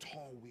 big,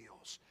 tall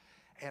wheels.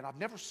 And I've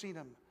never seen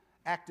them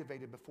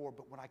activated before,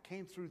 but when I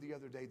came through the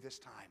other day this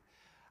time,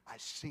 I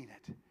seen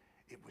it.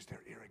 It was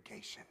their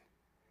irrigation.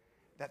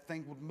 That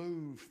thing would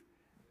move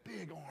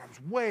big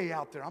arms way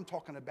out there. I'm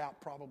talking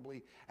about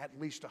probably at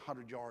least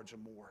 100 yards or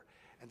more.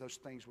 And those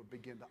things would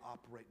begin to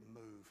operate and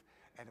move,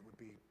 and it would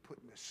be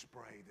putting this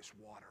spray, this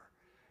water,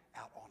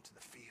 out onto the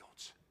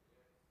fields.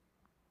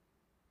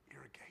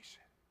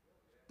 Irrigation.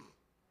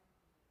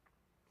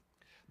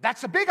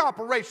 That's a big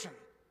operation.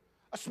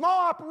 A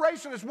small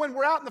operation is when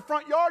we're out in the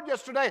front yard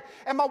yesterday,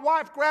 and my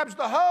wife grabs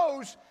the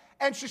hose,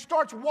 and she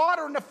starts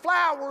watering the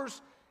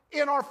flowers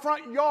in our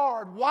front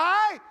yard.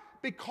 Why?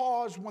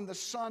 Because when the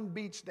sun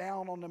beats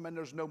down on them and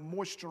there's no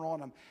moisture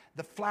on them,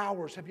 the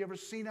flowers, have you ever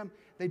seen them?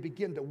 They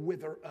begin to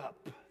wither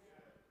up.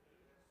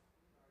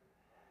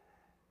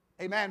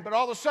 Amen. But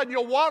all of a sudden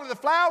you'll water the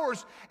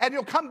flowers and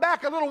you'll come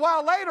back a little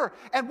while later,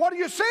 and what do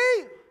you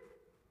see?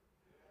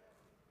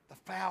 The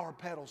flower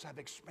petals have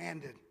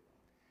expanded.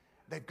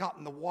 They've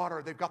gotten the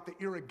water. They've got the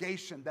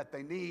irrigation that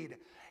they need.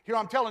 Here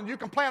I'm telling you, you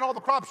can plant all the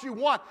crops you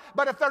want,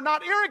 but if they're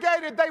not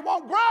irrigated, they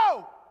won't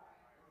grow.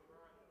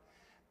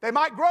 They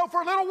might grow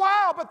for a little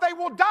while, but they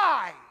will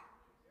die.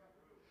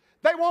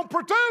 They won't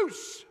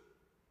produce.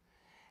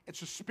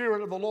 It's the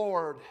Spirit of the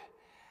Lord,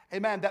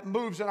 amen, that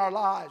moves in our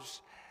lives.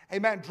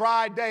 Amen.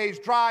 Dry days,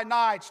 dry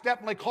nights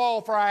definitely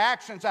call for our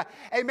actions.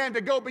 Amen. To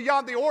go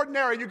beyond the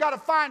ordinary. You've got to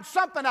find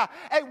something, a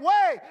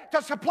way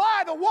to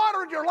supply the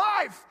water in your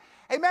life.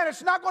 Amen.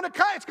 It's not going to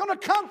come. It's going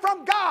to come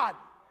from God.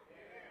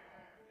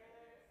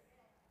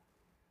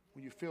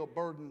 When you feel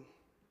burdened,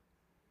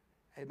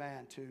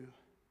 amen, to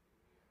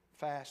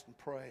fast and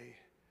pray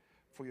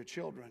for your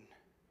children.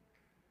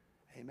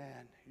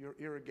 Amen. You're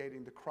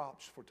irrigating the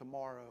crops for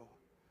tomorrow.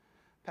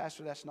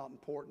 Pastor, that's not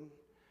important.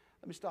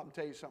 Let me stop and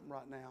tell you something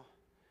right now.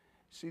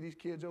 See these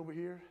kids over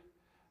here?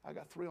 I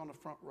got 3 on the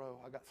front row.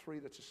 I got 3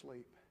 that's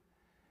asleep.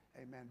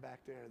 Amen,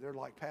 back there. They're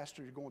like,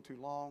 Pastor, you're going too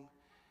long.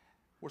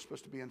 We're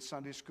supposed to be in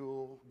Sunday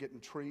school,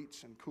 getting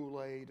treats and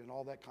Kool-Aid and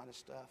all that kind of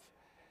stuff.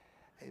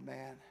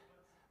 Amen.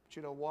 But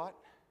you know what?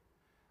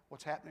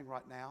 What's happening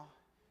right now?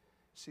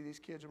 See these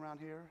kids around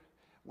here?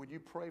 When you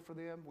pray for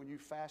them, when you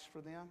fast for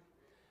them,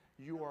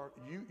 you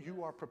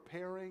are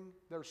preparing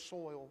their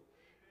soil,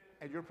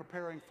 and you're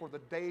preparing for the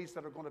days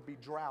that are going to be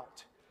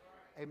drought.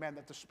 Amen,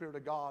 that the Spirit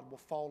of God will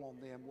fall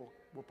on them,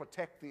 will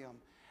protect them.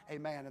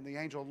 Amen, and the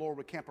angel of the Lord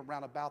will camp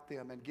around about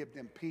them and give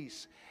them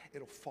peace.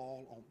 It'll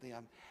fall on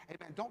them.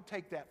 Amen, don't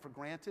take that for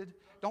granted.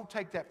 Don't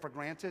take that for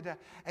granted.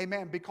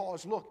 Amen,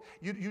 because look,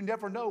 you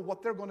never know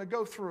what they're going to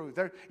go through.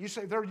 You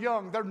say they're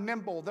young, they're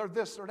nimble, they're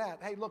this or that.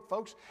 Hey, look,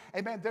 folks,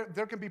 amen,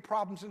 there can be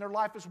problems in their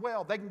life as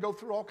well. They can go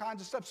through all kinds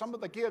of stuff. Some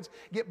of the kids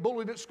get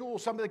bullied at school.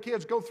 Some of the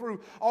kids go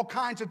through all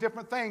kinds of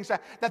different things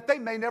that they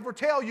may never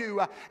tell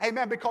you.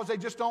 Amen, because they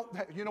just don't,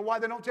 you know why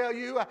they don't tell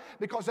you?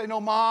 Because they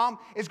know mom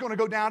is going to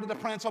go down to the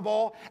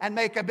principal and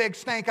make a big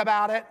stink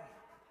about it.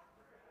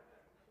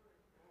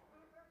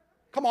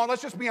 Come on,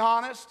 let's just be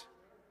honest.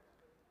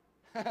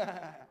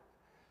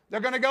 They're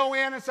going to go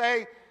in and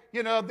say,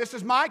 you know, this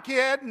is my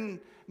kid, and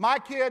my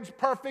kid's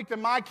perfect,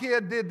 and my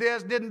kid did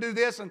this, didn't do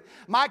this, and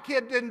my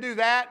kid didn't do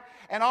that,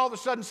 and all of a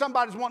sudden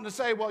somebody's wanting to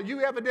say, well,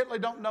 you evidently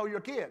don't know your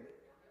kid.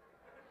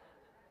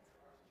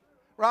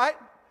 Right?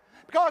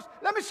 Because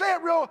let me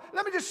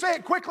just say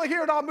it quickly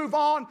here and I'll move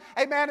on.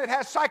 Amen. It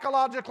has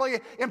psychologically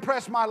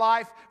impressed my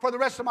life for the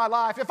rest of my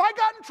life. If I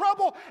got in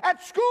trouble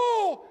at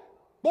school,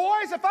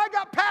 Boys, if I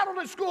got paddled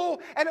at school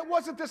and it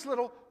wasn't this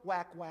little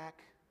whack,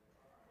 whack.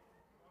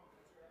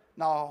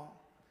 No,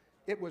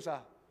 it was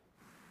a,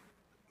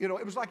 you know,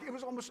 it was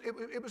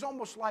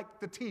almost like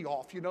the tee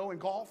off, you know, in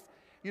golf,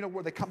 you know,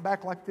 where they come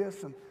back like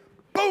this and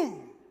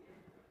boom.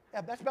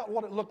 Yeah, that's about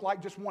what it looked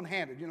like, just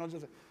one-handed, you know,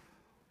 just a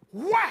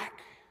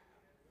whack.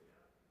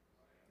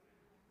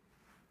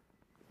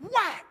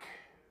 Whack.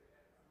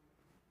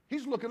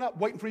 He's looking up,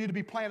 waiting for you to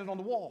be planted on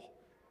the wall.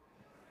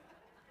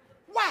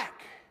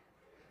 Whack.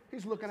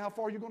 He's looking how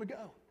far you're going to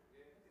go.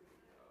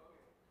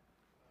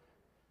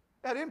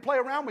 They didn't play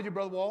around with you,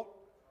 Brother Walt.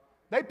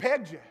 They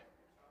pegged you,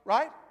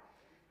 right?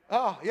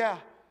 Oh, yeah.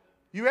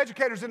 You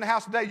educators in the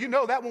house today, you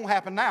know that won't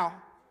happen now,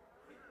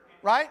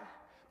 right?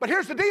 But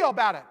here's the deal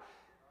about it.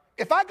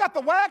 If I got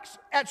the whacks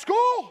at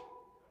school,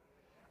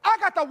 I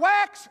got the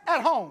whacks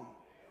at home.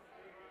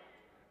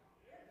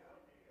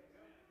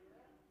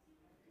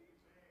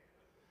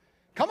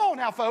 Come on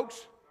now,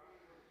 folks.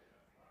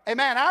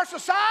 Amen. Our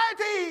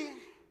society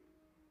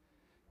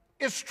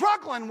is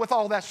struggling with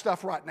all that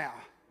stuff right now.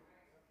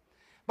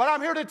 But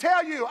I'm here to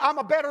tell you, I'm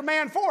a better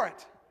man for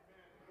it.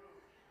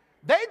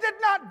 They did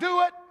not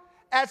do it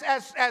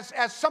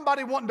as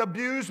somebody wanting to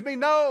abuse me.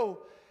 No,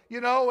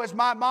 you know, as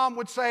my mom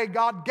would say,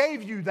 God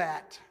gave you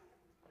that.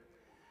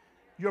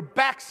 Your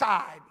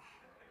backside.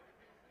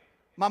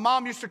 My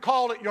mom used to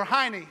call it your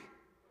hiney.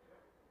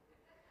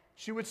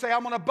 She would say,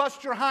 I'm going to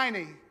bust your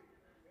hiney.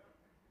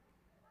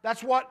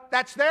 That's what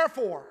that's there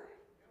for.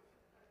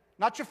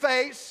 Not your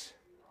face.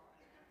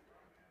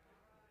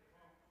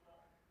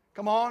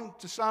 Come on,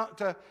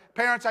 to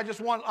parents, I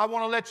want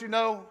to let you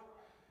know,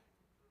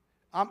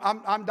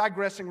 I'm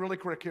digressing really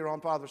quick here on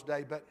Father's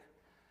Day, but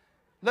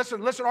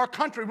listen, our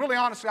country, really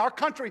honestly, our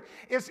country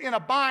is in a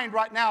bind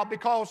right now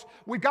because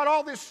we've got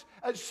all this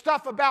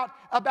stuff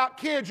about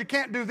kids. You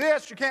can't do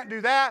this, you can't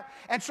do that.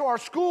 And so our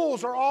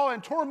schools are all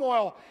in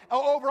turmoil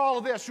over all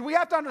of this. So we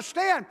have to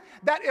understand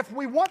that if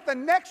we want the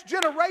next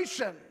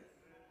generation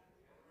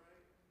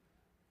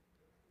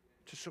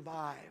to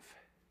survive,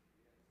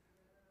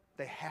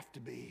 they have to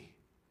be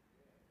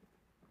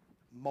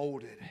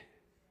molded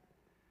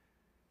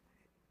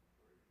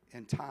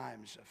in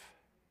times of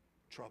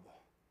trouble.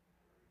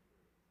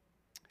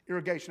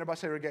 Irrigation. Everybody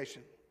say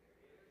irrigation.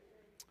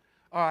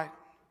 All right.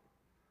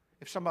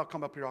 If somebody will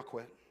come up here, I'll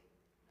quit.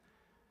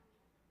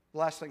 The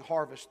last thing,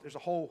 harvest. There's a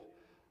whole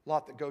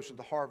lot that goes to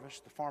the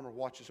harvest. The farmer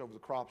watches over the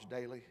crops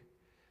daily.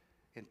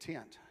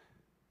 Intent.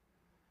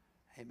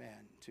 Amen.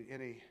 To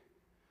any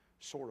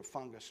sort of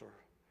fungus or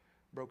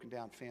broken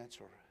down fence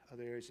or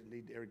other areas that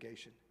need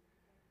irrigation.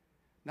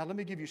 Now let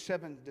me give you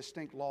 7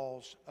 distinct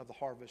laws of the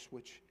harvest,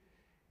 which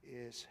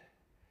is,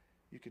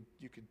 you could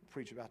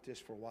preach about this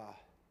for a while.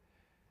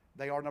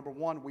 They are, number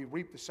 1, we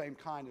reap the same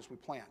kind as we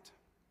plant.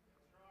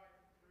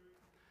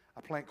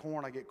 I plant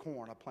corn, I get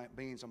corn. I plant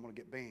beans, I'm going to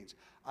get beans.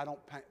 I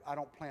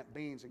don't plant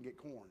beans and get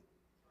corn.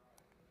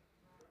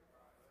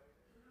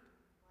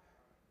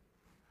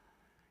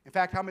 In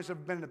fact, how many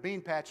have been in a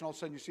bean patch and all of a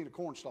sudden you've seen a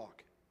corn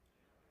stalk?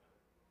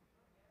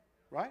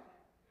 Right?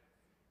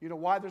 You know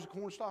why there's a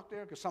corn stalk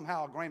there? Because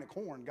somehow a grain of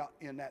corn got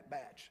in that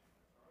batch.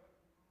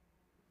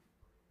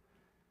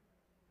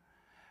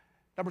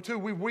 Number 2,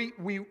 we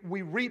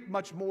reap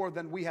much more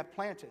than we have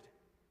planted.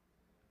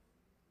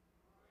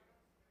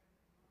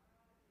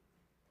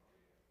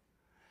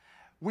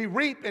 We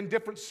reap in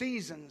different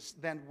seasons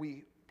than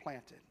we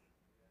planted.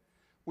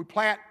 We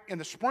plant in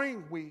the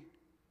spring, we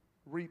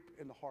reap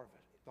in the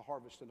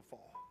harvest in the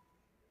fall.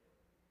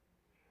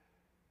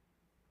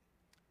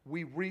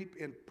 We reap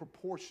in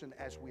proportion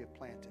as we have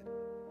planted.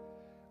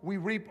 We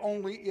reap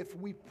only if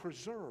we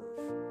preserve.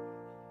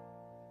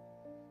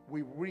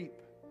 We reap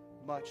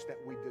much that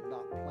we did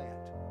not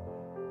plant.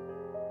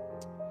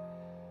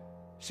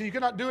 See, you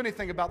cannot do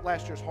anything about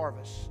last year's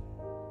harvest.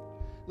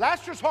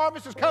 Last year's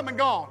harvest is come and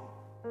gone.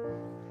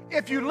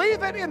 If you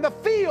leave it in the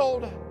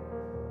field,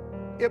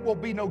 it will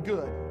be no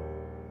good.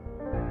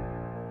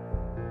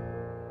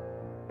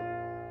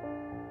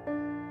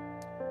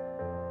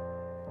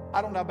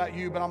 I don't know about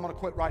you, but I'm going to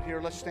quit right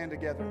here. Let's stand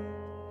together.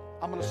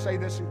 I'm going to say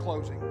this in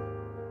closing.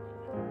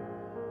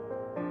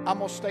 I'm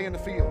going to stay in the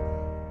field.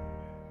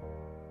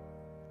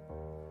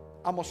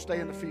 I'm going to stay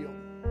in the field.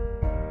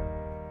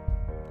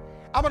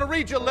 I'm going to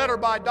read you a letter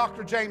by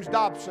Dr. James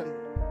Dobson.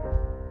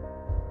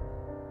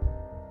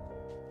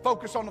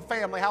 Focus on the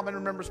family. How many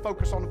remembers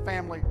Focus on the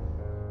Family?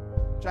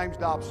 James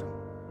Dobson.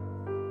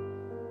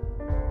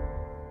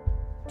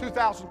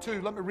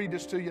 2002. Let me read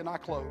this to you and I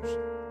close.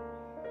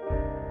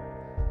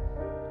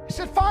 He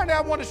said, finally,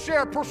 I want to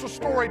share a personal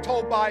story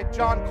told by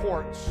John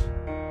Quartz.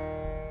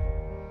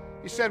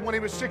 He said when he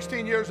was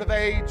 16 years of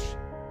age,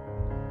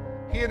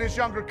 he and his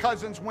younger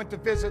cousins went to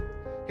visit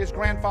his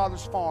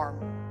grandfather's farm.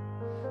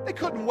 They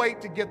couldn't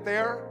wait to get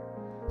there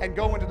and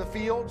go into the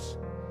fields.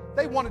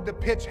 They wanted to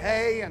pitch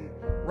hay and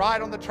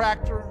ride on the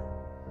tractor.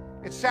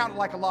 It sounded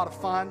like a lot of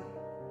fun.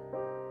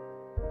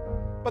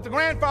 But the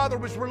grandfather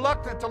was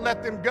reluctant to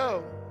let them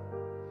go.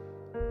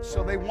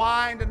 So they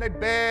whined and they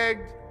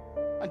begged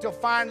until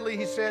finally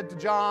he said to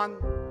John,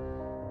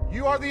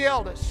 you are the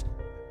eldest.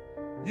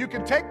 You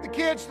can take the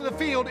kids to the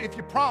field if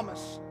you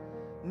promise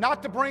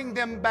not to bring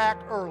them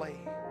back early.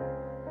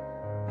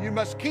 You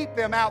must keep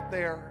them out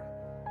there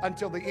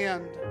until the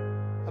end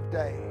of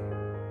day.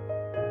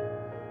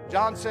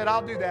 John said,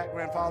 I'll do that,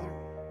 grandfather.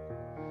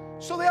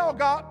 So they all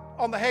got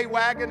on the hay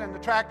wagon and the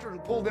tractor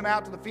and pulled them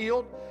out to the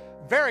field.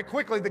 Very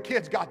quickly, the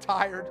kids got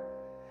tired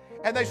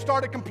and they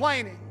started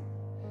complaining.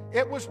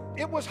 It was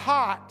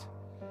hot.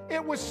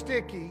 It was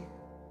sticky.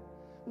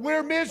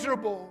 We're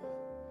miserable.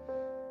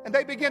 And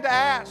they began to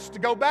ask to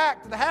go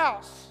back to the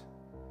house.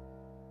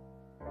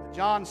 But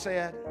John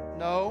said,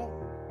 no,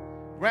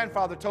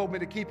 grandfather told me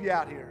to keep you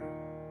out here.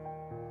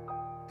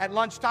 At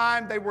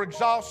lunchtime, they were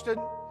exhausted.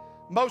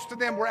 Most of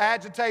them were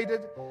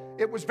agitated.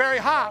 It was very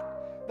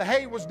hot. The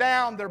hay was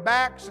down their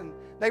backs and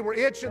they were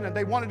itching and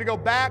they wanted to go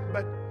back.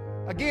 But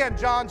again,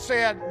 John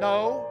said,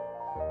 no,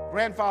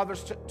 grandfather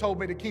told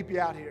me to keep you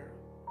out here.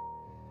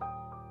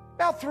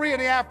 About 3 in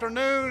the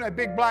afternoon, a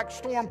big black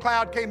storm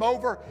cloud came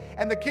over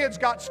and the kids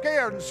got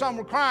scared and some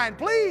were crying,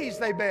 please,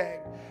 they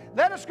begged,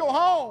 let us go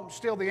home.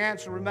 Still the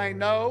answer remained,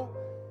 no,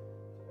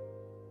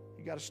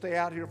 you got to stay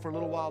out here for a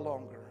little while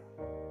longer.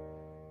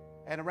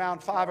 And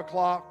around 5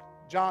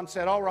 o'clock, John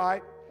said, all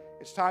right,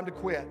 it's time to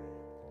quit.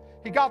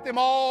 He got them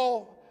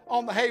all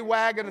on the hay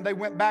wagon and they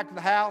went back to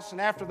the house,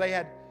 and after they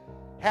had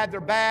had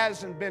their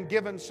baths and been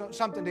given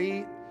something to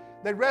eat,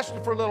 they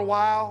rested for a little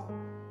while.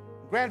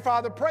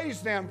 Grandfather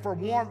praised them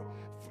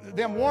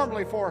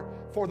warmly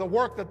for the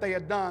work that they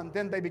had done.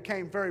 Then they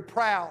became very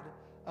proud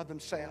of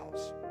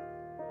themselves.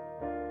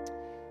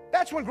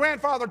 That's when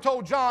grandfather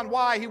told John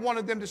why he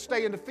wanted them to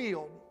stay in the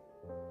field.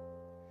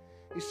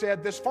 He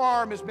said, this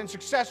farm has been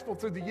successful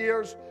through the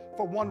years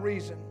for one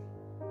reason.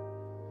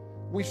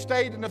 We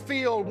stayed in the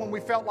field when we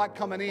felt like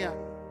coming in.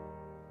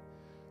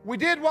 We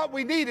did what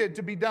we needed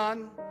to be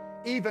done,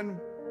 even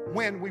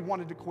when we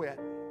wanted to quit.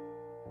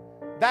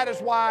 That is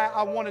why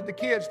I wanted the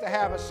kids to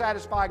have a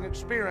satisfying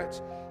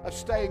experience of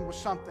staying with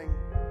something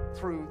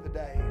through the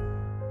day.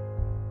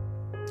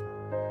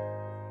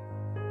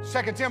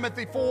 2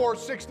 Timothy 4,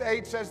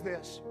 6-8 says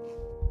this.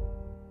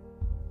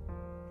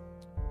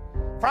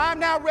 For I am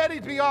now ready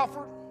to be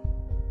offered,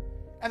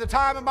 and the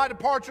time of my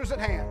departure is at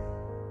hand.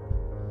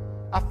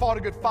 I've fought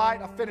a good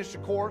fight. I've finished the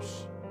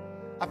course.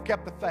 I've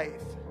kept the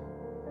faith.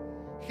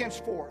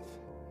 Henceforth,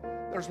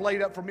 there's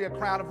laid up for me a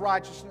crown of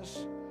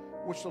righteousness,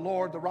 which the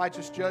Lord, the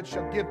righteous judge,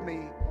 shall give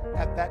me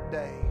at that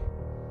day.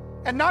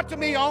 And not to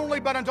me only,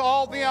 but unto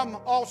all them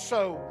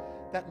also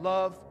that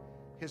love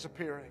his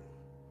appearing.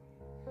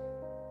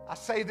 I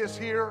say this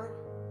here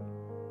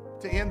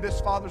to end this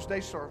Father's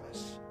Day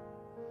service.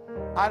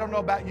 I don't know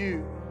about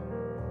you,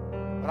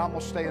 but I'm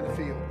going to stay in the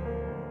field.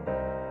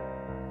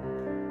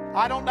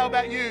 I don't know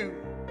about you,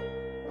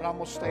 but I'm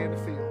going to stay in the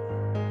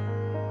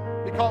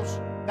field. Because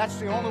that's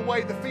the only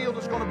way the field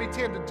is going to be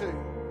tended to.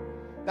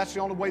 That's the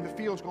only way the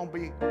field is going to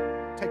be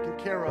taken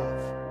care of.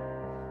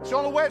 It's the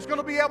only way it's going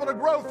to be able to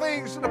grow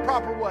things in the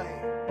proper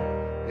way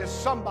is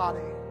somebody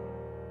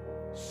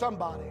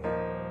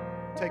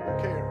taking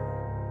care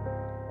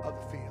of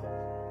the field.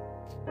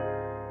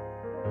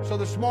 So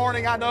this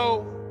morning, I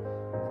know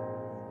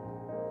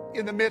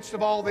in the midst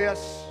of all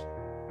this,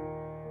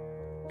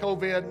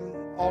 COVID and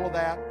all of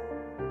that,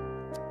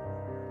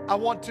 I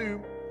want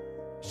to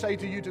say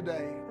to you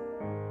today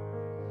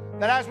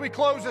that as we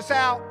close this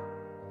out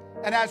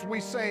and as we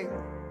sing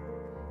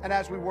and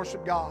as we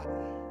worship God,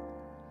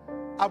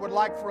 I would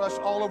like for us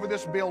all over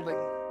this building,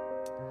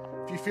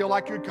 if you feel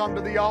like you'd come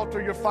to the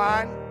altar, you're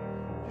fine,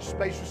 just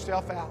space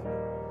yourself out.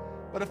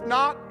 But if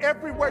not,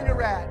 everywhere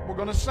you're at, we're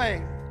going to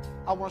sing.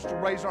 I want us to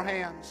raise our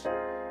hands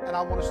and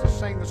I want us to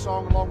sing the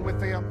song along with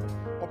them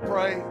or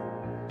pray.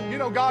 You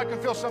know God can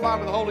fill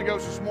somebody with the Holy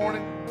Ghost this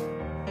morning.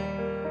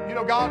 You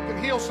know God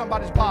can heal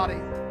somebody's body.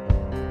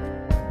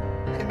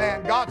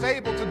 Amen. God's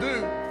able to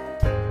do,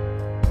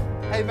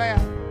 amen,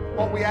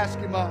 what we ask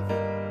him of.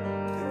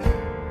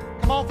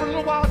 Come on, for a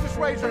little while, just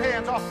raise your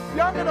hands.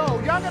 Young and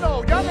old, young and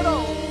old, young and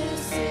old.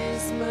 This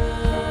is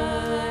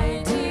my